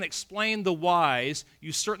 I can't explain the whys.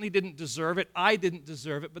 You certainly didn't deserve it. I didn't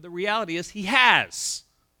deserve it. But the reality is he has.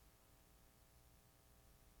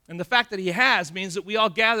 And the fact that he has means that we all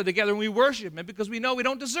gather together and we worship him because we know we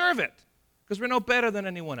don't deserve it, because we're no better than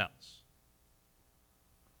anyone else.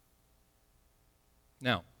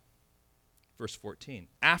 Now, verse 14,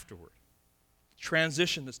 afterward,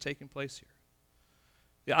 transition that's taking place here.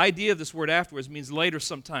 The idea of this word afterwards means later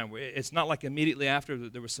sometime. It's not like immediately after.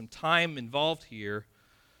 There was some time involved here.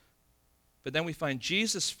 But then we find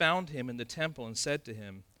Jesus found him in the temple and said to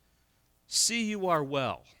him, see, you are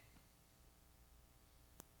well.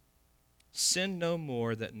 Sin no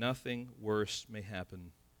more, that nothing worse may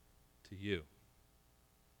happen to you.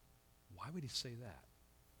 Why would he say that?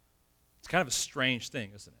 It's kind of a strange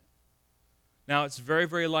thing, isn't it? Now, it's very,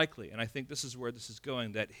 very likely, and I think this is where this is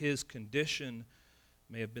going, that his condition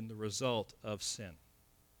may have been the result of sin.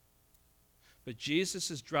 But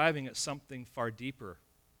Jesus is driving at something far deeper,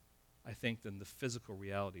 I think, than the physical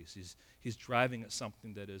realities. He's driving at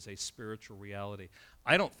something that is a spiritual reality.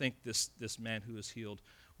 I don't think this man who was healed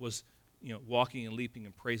was walking and leaping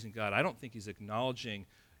and praising God. I don't think he's acknowledging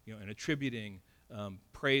and attributing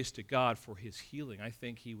praise to God for his healing. I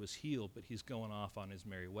think he was healed, but he's going off on his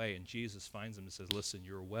merry way. And Jesus finds him and says, listen,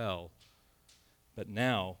 you're well, but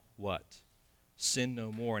now what? Sin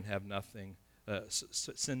no more and have nothing,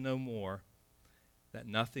 sin no more, that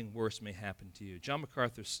nothing worse may happen to you. John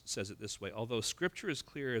MacArthur says it this way, although Scripture is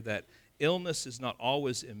clear that illness is not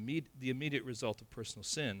always the immediate result of personal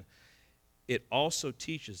sin, it also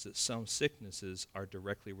teaches that some sicknesses are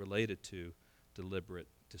directly related to deliberate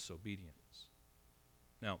disobedience.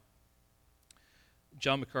 Now,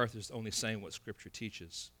 John MacArthur is only saying what Scripture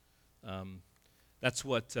teaches. That's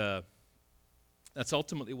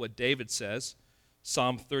ultimately what David says.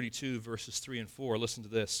 Psalm 32, verses 3 and 4. Listen to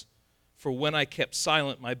this. For when I kept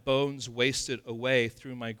silent, my bones wasted away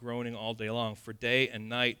through my groaning all day long. For day and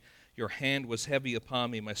night your hand was heavy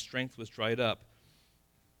upon me. My strength was dried up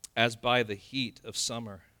as by the heat of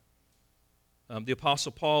summer. The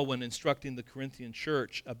Apostle Paul, when instructing the Corinthian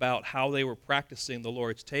church about how they were practicing the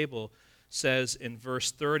Lord's table, says in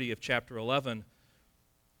verse 30 of chapter 11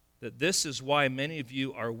 that this is why many of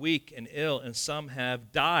you are weak and ill, and some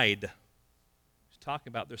have died. talking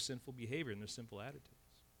about their sinful behavior and their sinful attitudes.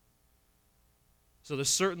 So there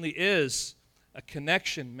certainly is a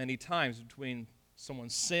connection many times between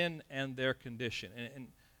someone's sin and their condition. And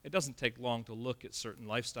it doesn't take long to look at certain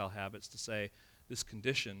lifestyle habits to say this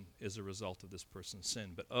condition is a result of this person's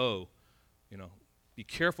sin. But be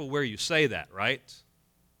careful where you say that, right?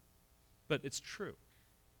 But it's true.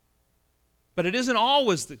 But it isn't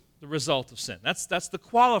always the result of sin. That's the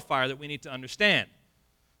qualifier that we need to understand.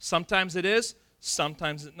 Sometimes it is,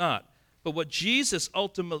 sometimes it's not. But what Jesus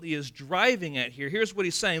ultimately is driving at here, here's what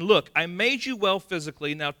he's saying. Look, I made you well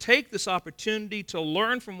physically. Now take this opportunity to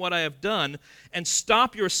learn from what I have done and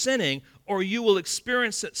stop your sinning, or you will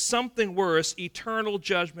experience something worse, eternal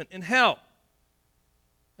judgment in hell.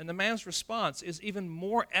 And the man's response is even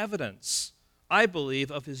more evidence, I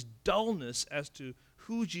believe, of his dullness as to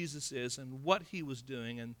who Jesus is and what he was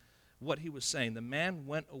doing and what he was saying. The man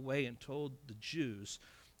went away and told the Jews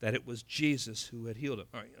that it was Jesus who had healed him.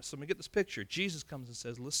 All right, so let me get this picture. Jesus comes and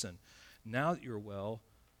says, listen, now that you're well,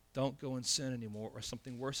 don't go and sin anymore or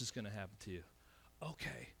something worse is going to happen to you.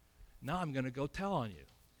 Okay, now I'm going to go tell on you.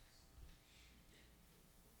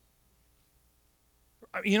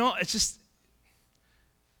 It's just,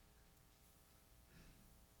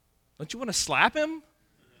 don't you want to slap him?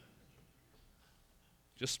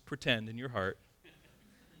 Just pretend in your heart.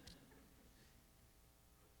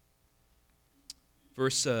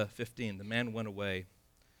 Verse 15, the man went away,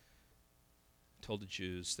 told the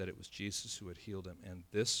Jews that it was Jesus who had healed him, and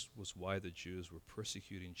this was why the Jews were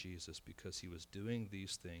persecuting Jesus, because he was doing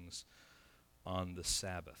these things on the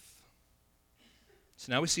Sabbath.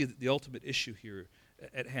 So now we see the ultimate issue here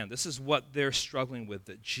at hand. This is what they're struggling with,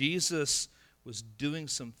 that Jesus was doing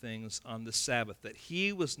some things on the Sabbath, that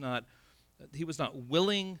he was not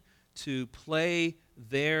willing to play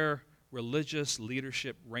their religious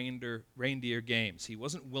leadership reindeer games. He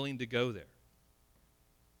wasn't willing to go there.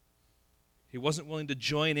 He wasn't willing to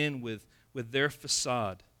join in with their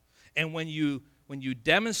facade. And when you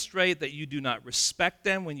demonstrate that you do not respect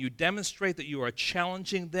them, when you demonstrate that you are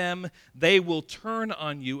challenging them, they will turn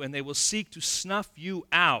on you and they will seek to snuff you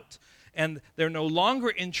out. And they're no longer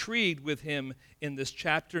intrigued with him in this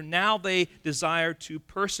chapter. Now they desire to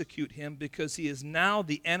persecute him because he is now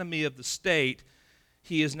the enemy of the state.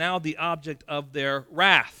 He is now the object of their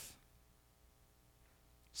wrath,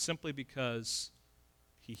 simply because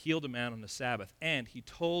he healed a man on the Sabbath and he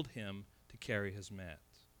told him to carry his mat.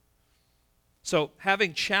 So,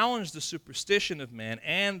 having challenged the superstition of man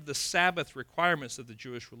and the Sabbath requirements of the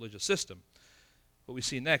Jewish religious system, what we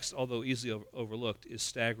see next, although easily overlooked, is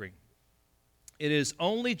staggering. It is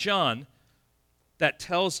only John that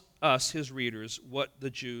tells us, his readers, what the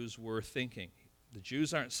Jews were thinking. The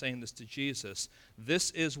Jews aren't saying this to Jesus.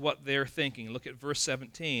 This is what they're thinking. Look at verse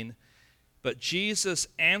 17. But Jesus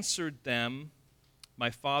answered them, my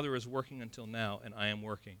Father is working until now, and I am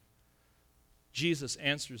working. Jesus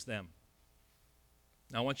answers them.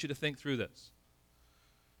 Now I want you to think through this.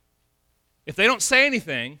 If they don't say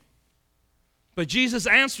anything, but Jesus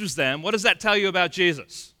answers them, what does that tell you about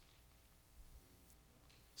Jesus?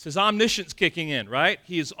 His omniscience kicking in, right?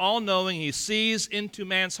 He is all-knowing. He sees into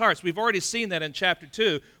man's hearts. We've already seen that in chapter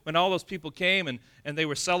 2 when all those people came and they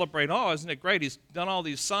were celebrating, oh, isn't it great? He's done all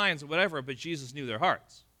these signs and whatever, but Jesus knew their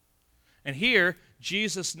hearts. And here,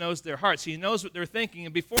 Jesus knows their hearts. He knows what they're thinking,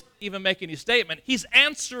 and before they even make any statement, he's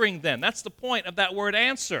answering them. That's the point of that word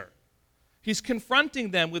answer. He's confronting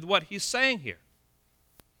them with what he's saying here.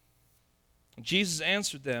 Jesus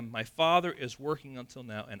answered them, my Father is working until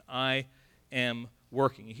now, and I am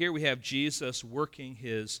working. Here we have Jesus working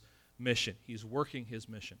his mission. He's working his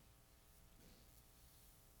mission.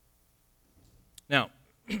 Now,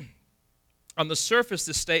 on the surface,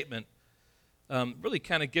 this statement really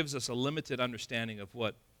kind of gives us a limited understanding of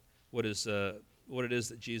what it is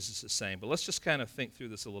that Jesus is saying. But let's just kind of think through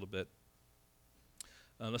this a little bit.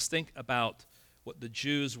 Let's think about what the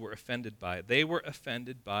Jews were offended by. They were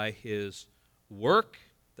offended by his work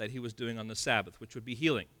that he was doing on the Sabbath, which would be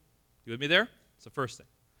healing. You with me there? That's the first thing.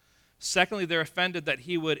 Secondly, they're offended that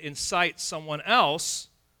he would incite someone else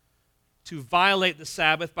to violate the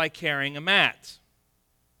Sabbath by carrying a mat.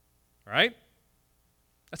 All right?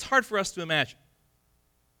 That's hard for us to imagine,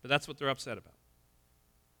 but that's what they're upset about.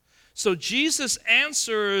 So Jesus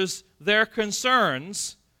answers their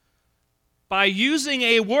concerns by using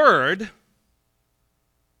a word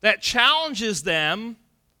that challenges them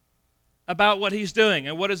about what he's doing.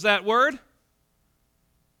 And what is that word?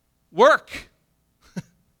 Work.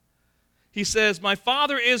 He says, my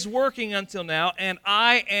Father is working until now, and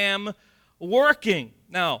I am working.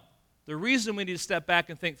 Now, the reason we need to step back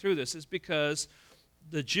and think through this is because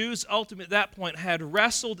the Jews ultimately at that point had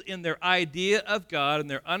wrestled in their idea of God and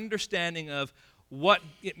their understanding of what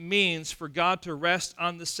it means for God to rest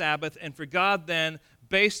on the Sabbath, and for God then,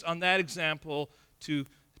 based on that example, to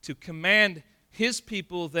command his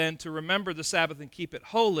people then to remember the Sabbath and keep it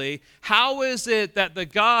holy. How is it that the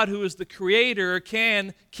God who is the creator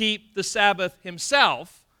can keep the Sabbath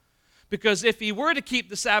himself? Because if he were to keep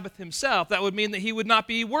the Sabbath himself, that would mean that he would not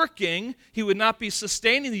be working, he would not be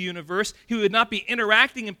sustaining the universe, he would not be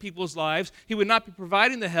interacting in people's lives, he would not be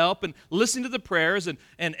providing the help and listening to the prayers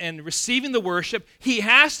and receiving the worship. He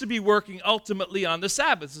has to be working ultimately on the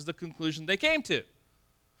Sabbath, is the conclusion they came to.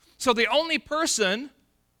 So the only person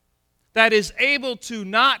that is able to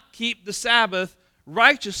not keep the Sabbath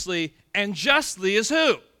righteously and justly is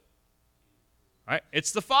who? Right?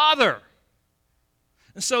 It's the Father.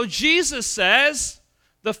 And so Jesus says,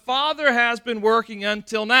 the Father has been working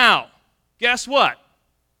until now. Guess what?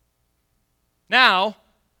 Now,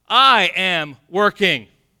 I am working.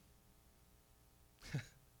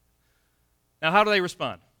 Now, how do they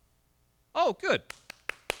respond? Oh, good.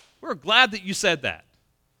 We're glad that you said that.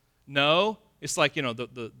 No, it's like, you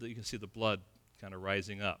can see the blood kind of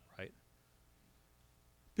rising up, right?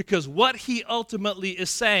 Because what he ultimately is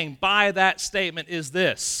saying by that statement is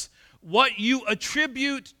this: what you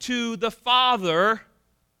attribute to the Father,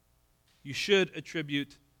 you should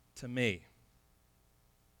attribute to me.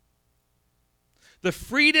 The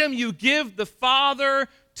freedom you give the Father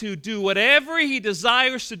to do whatever he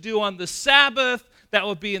desires to do on the Sabbath, that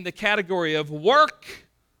would be in the category of work,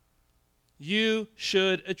 you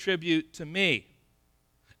should attribute to me.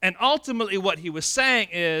 And ultimately what he was saying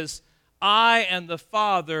is, I and the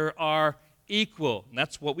Father are equal. And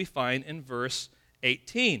that's what we find in verse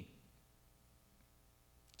 18.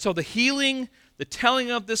 So the healing, the telling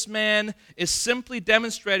of this man is simply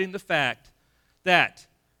demonstrating the fact that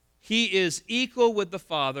he is equal with the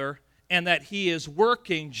Father and that he is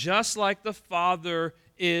working just like the Father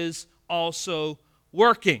is also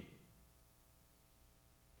working.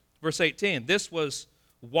 Verse 18, this was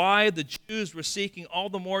why the Jews were seeking all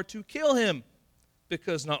the more to kill him,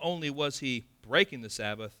 because not only was he breaking the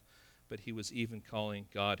Sabbath, but he was even calling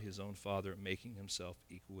God his own Father, making himself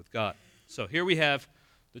equal with God. So here we have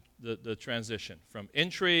the transition from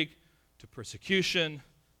intrigue to persecution.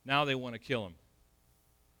 Now they want to kill him,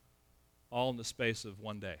 all in the space of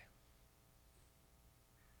one day.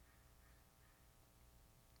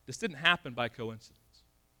 This didn't happen by coincidence.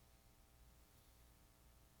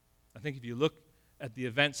 I think if you look at the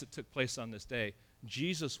events that took place on this day,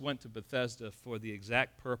 Jesus went to Bethesda for the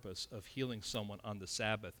exact purpose of healing someone on the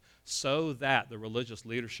Sabbath, so that the religious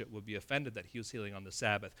leadership would be offended that he was healing on the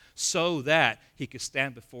Sabbath, so that he could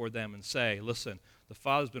stand before them and say, listen, the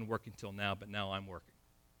Father's been working till now, but now I'm working.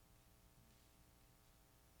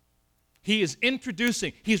 He is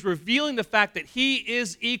introducing, he's revealing the fact that he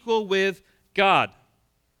is equal with God.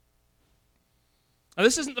 Now,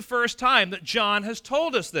 this isn't the first time that John has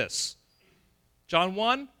told us this. John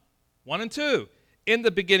 1 and 2. In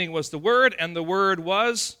the beginning was the Word, and the Word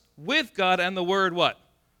was with God, and the Word what?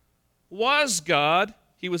 Was God.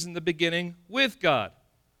 He was in the beginning with God.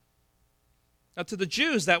 Now, to the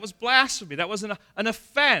Jews, that was blasphemy. That was an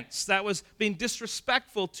offense. That was being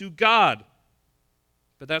disrespectful to God.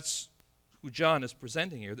 But that's who John is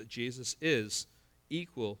presenting here, that Jesus is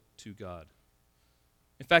equal to God.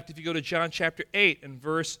 In fact, if you go to John chapter 8 and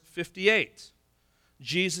verse 58,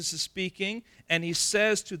 Jesus is speaking, and he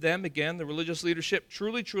says to them, again, the religious leadership,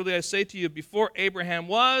 truly, truly, I say to you, before Abraham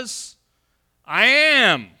was, I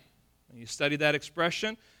am. And you study that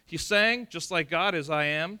expression. He's saying, just like God is I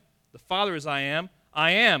am, the Father is I am,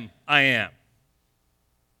 I am, I am.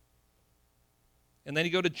 And then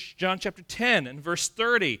you go to John chapter 10 and verse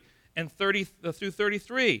 30 and 30 through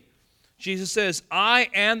 33. Jesus says, I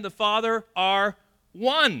and the Father are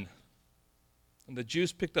one. And the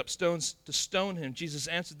Jews picked up stones to stone him. Jesus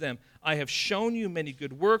answered them, I have shown you many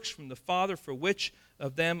good works from the Father. For which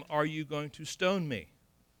of them are you going to stone me?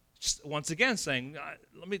 Just once again saying,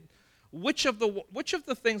 which of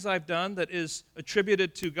the things I've done that is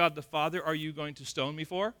attributed to God the Father are you going to stone me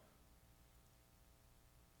for?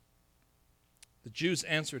 The Jews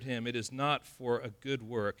answered him, it is not for a good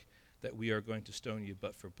work that we are going to stone you,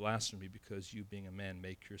 but for blasphemy, because you being a man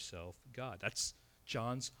make yourself God. That's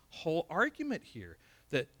John's whole argument here,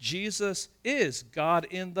 that Jesus is God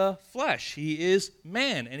in the flesh. He is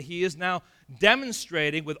man, and he is now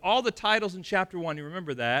demonstrating with all the titles in chapter 1, you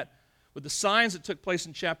remember that, with the signs that took place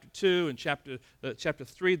in chapter 2 and chapter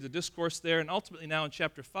 3, the discourse there, and ultimately now in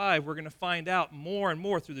chapter 5, we're going to find out more and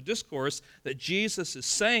more through the discourse that Jesus is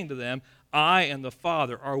saying to them, I and the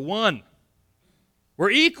Father are one.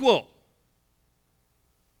 We're equal.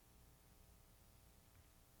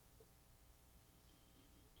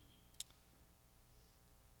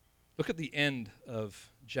 Look at the end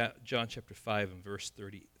of John chapter 5 and verse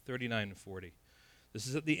 39 and 40. This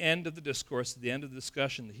is at the end of the discourse, at the end of the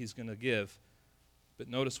discussion that he's going to give. But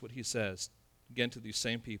notice what he says, again, to these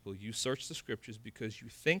same people. You search the Scriptures because you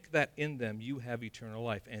think that in them you have eternal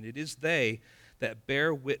life, and it is they that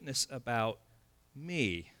bear witness about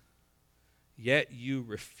me. Yet you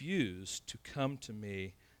refuse to come to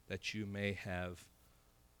me that you may have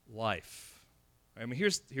life. I mean,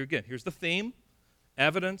 here's the theme.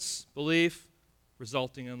 Evidence, belief,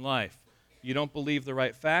 resulting in life. You don't believe the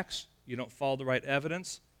right facts, you don't follow the right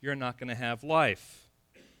evidence, you're not going to have life.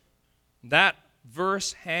 That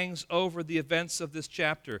verse hangs over the events of this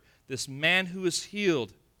chapter. This man who is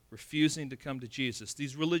healed, refusing to come to Jesus.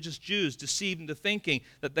 These religious Jews deceived into thinking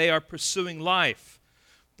that they are pursuing life.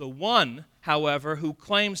 The one, however, who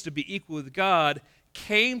claims to be equal with God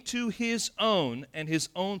came to his own, and his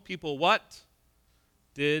own people what?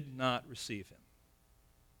 Did not receive him.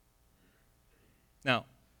 Now,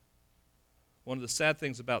 one of the sad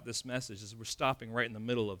things about this message is we're stopping right in the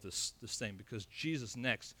middle of this thing, because Jesus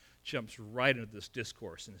next jumps right into this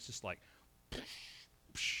discourse, and it's just like,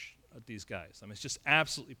 at these guys. I mean, it's just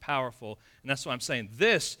absolutely powerful, and that's why I'm saying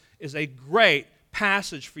this is a great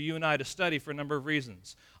passage for you and I to study for a number of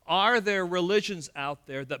reasons. Are there religions out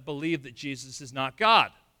there that believe that Jesus is not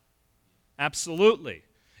God? Absolutely.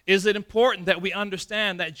 Is it important that we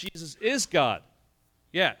understand that Jesus is God?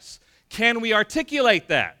 Yes. Can we articulate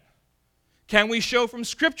that? Can we show from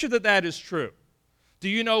Scripture that that is true? Do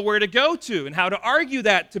you know where to go to and how to argue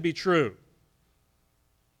that to be true?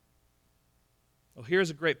 Well, here's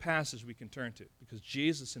a great passage we can turn to, because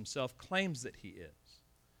Jesus himself claims that he is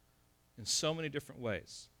in so many different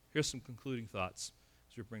ways. Here's some concluding thoughts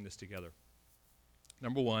as we bring this together.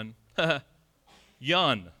 Number one,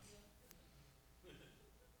 Yun.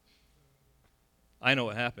 I know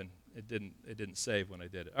what happened. It didn't save when I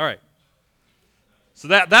did it. All right. So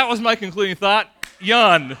that was my concluding thought.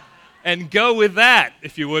 Yun. And go with that,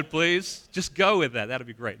 if you would, please. Just go with that. That'd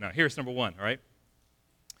be great. Now, here's number one, all right?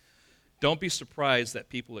 Don't be surprised that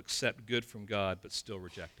people accept good from God but still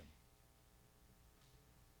reject him.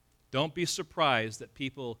 Don't be surprised that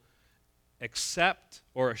people accept,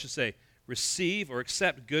 or I should say, receive or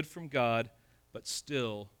accept good from God, but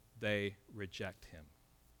still they reject him.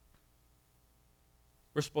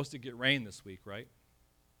 We're supposed to get rain this week, right?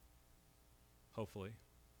 Hopefully.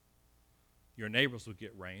 Your neighbors will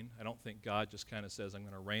get rain. I don't think God just kind of says, I'm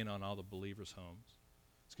going to rain on all the believers' homes.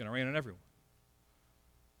 It's going to rain on everyone.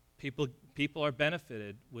 People are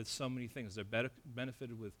benefited with so many things. They're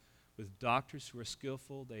benefited with doctors who are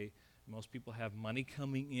skillful. Most people have money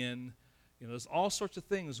coming in. There's all sorts of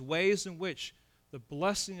things, ways in which the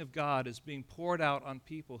blessing of God is being poured out on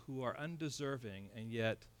people who are undeserving, and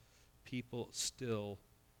yet people still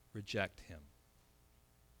reject him.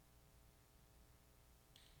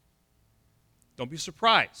 Don't be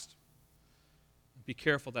surprised. Be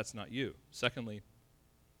careful that's not you. Secondly,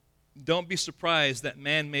 don't be surprised that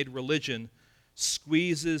man-made religion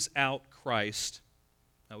squeezes out Christ,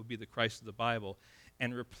 that would be the Christ of the Bible,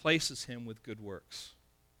 and replaces him with good works.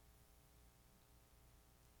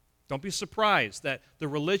 Don't be surprised that the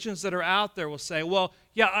religions that are out there will say, well,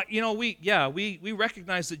 we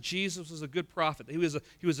recognize that Jesus was a good prophet. He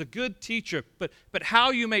was a good teacher, but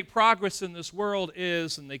how you make progress in this world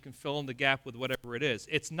is, and they can fill in the gap with whatever it is.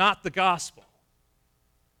 It's not the gospel.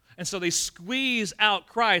 And so they squeeze out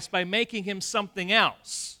Christ by making him something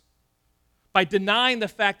else, by denying the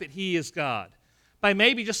fact that he is God, by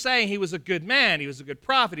maybe just saying he was a good man, he was a good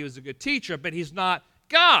prophet, he was a good teacher, but he's not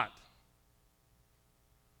God.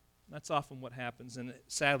 That's often what happens, and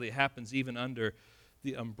sadly it happens even under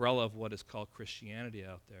the umbrella of what is called Christianity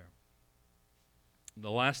out there. And the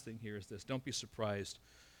last thing here is this: don't be surprised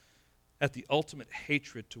at the ultimate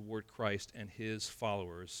hatred toward Christ and his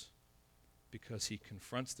followers, because he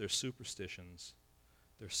confronts their superstitions,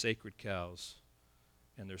 their sacred cows,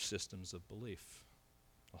 and their systems of belief.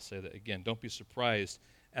 I'll say that again. Don't be surprised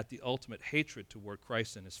at the ultimate hatred toward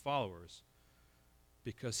Christ and his followers,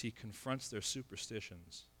 because he confronts their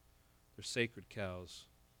superstitions, their sacred cows,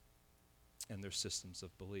 and their systems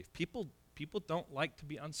of belief. People don't like to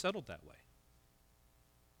be unsettled that way.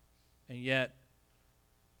 And yet,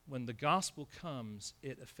 when the gospel comes,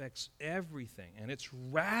 it affects everything, and it's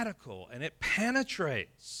radical, and it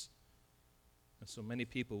penetrates. And so many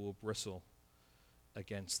people will bristle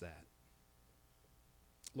against that.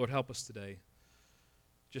 Lord, help us today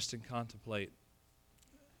just to contemplate,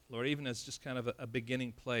 Lord, even as just kind of a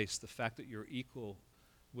beginning place, the fact that you're equal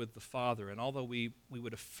with the Father. And although we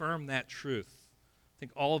would affirm that truth, I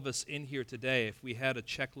think all of us in here today, if we had a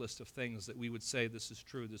checklist of things that we would say, this is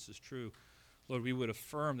true, Lord, we would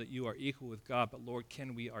affirm that you are equal with God, but Lord,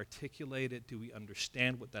 can we articulate it? Do we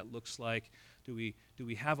understand what that looks like? Do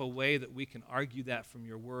we have a way that we can argue that from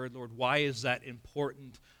your word? Lord, why is that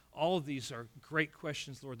important? All of these are great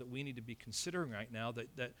questions, Lord, that we need to be considering right now,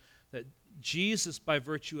 that Jesus, by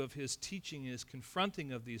virtue of his teaching, is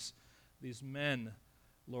confronting of these men,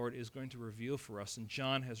 Lord, is going to reveal for us. And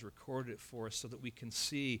John has recorded it for us so that we can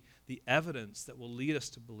see the evidence that will lead us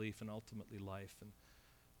to belief and ultimately life. And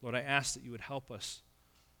Lord, I ask that you would help us,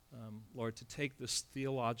 Lord, to take this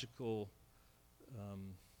theological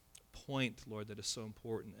point, Lord, that is so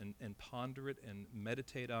important and ponder it and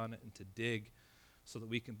meditate on it and to dig so that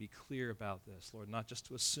we can be clear about this, Lord, not just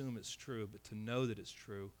to assume it's true, but to know that it's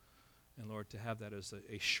true, and Lord, to have that as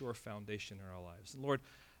a sure foundation in our lives. And Lord,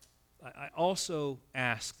 I also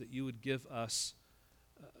ask that you would give us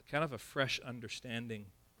kind of a fresh understanding,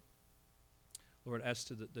 Lord, as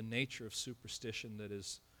to the nature of superstition that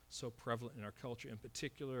is so prevalent in our culture, in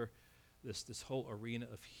particular this whole arena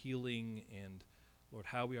of healing and, Lord,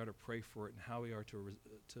 how we are to pray for it and how we are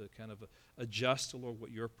to kind of adjust to, Lord,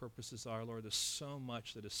 what your purposes are. Lord, there's so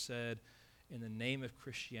much that is said in the name of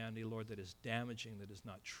Christianity, Lord, that is damaging, that is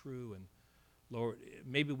not true. And, Lord,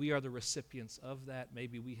 maybe we are the recipients of that.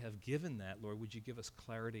 Maybe we have given that. Lord, would you give us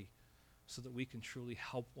clarity so that we can truly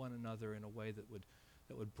help one another in a way that would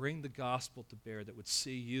bring the gospel to bear, that would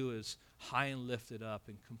see you as high and lifted up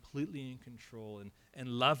and completely in control and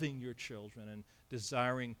loving your children and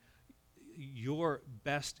desiring your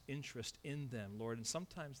best interest in them, Lord. And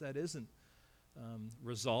sometimes that isn't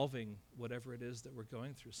resolving whatever it is that we're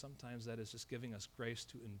going through. Sometimes that is just giving us grace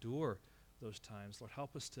to endure those times. Lord,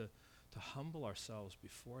 help us to humble ourselves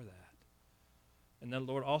before that. And then,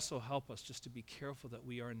 Lord, also help us just to be careful that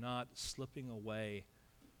we are not slipping away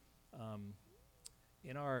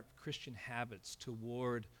in our Christian habits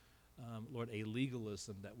toward, Lord, a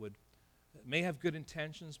legalism that may have good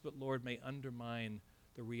intentions, but, Lord, may undermine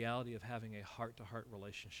the reality of having a heart-to-heart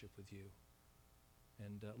relationship with you.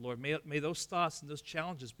 And, Lord, may those thoughts and those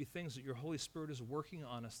challenges be things that your Holy Spirit is working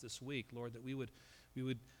on us this week, Lord, that we would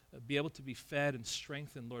be able to be fed and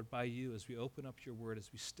strengthened, Lord, by you as we open up your word, as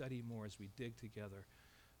we study more, as we dig together.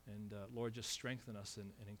 And, Lord, just strengthen us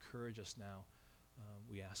and encourage us now.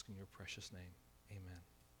 We ask in your precious name. Amen.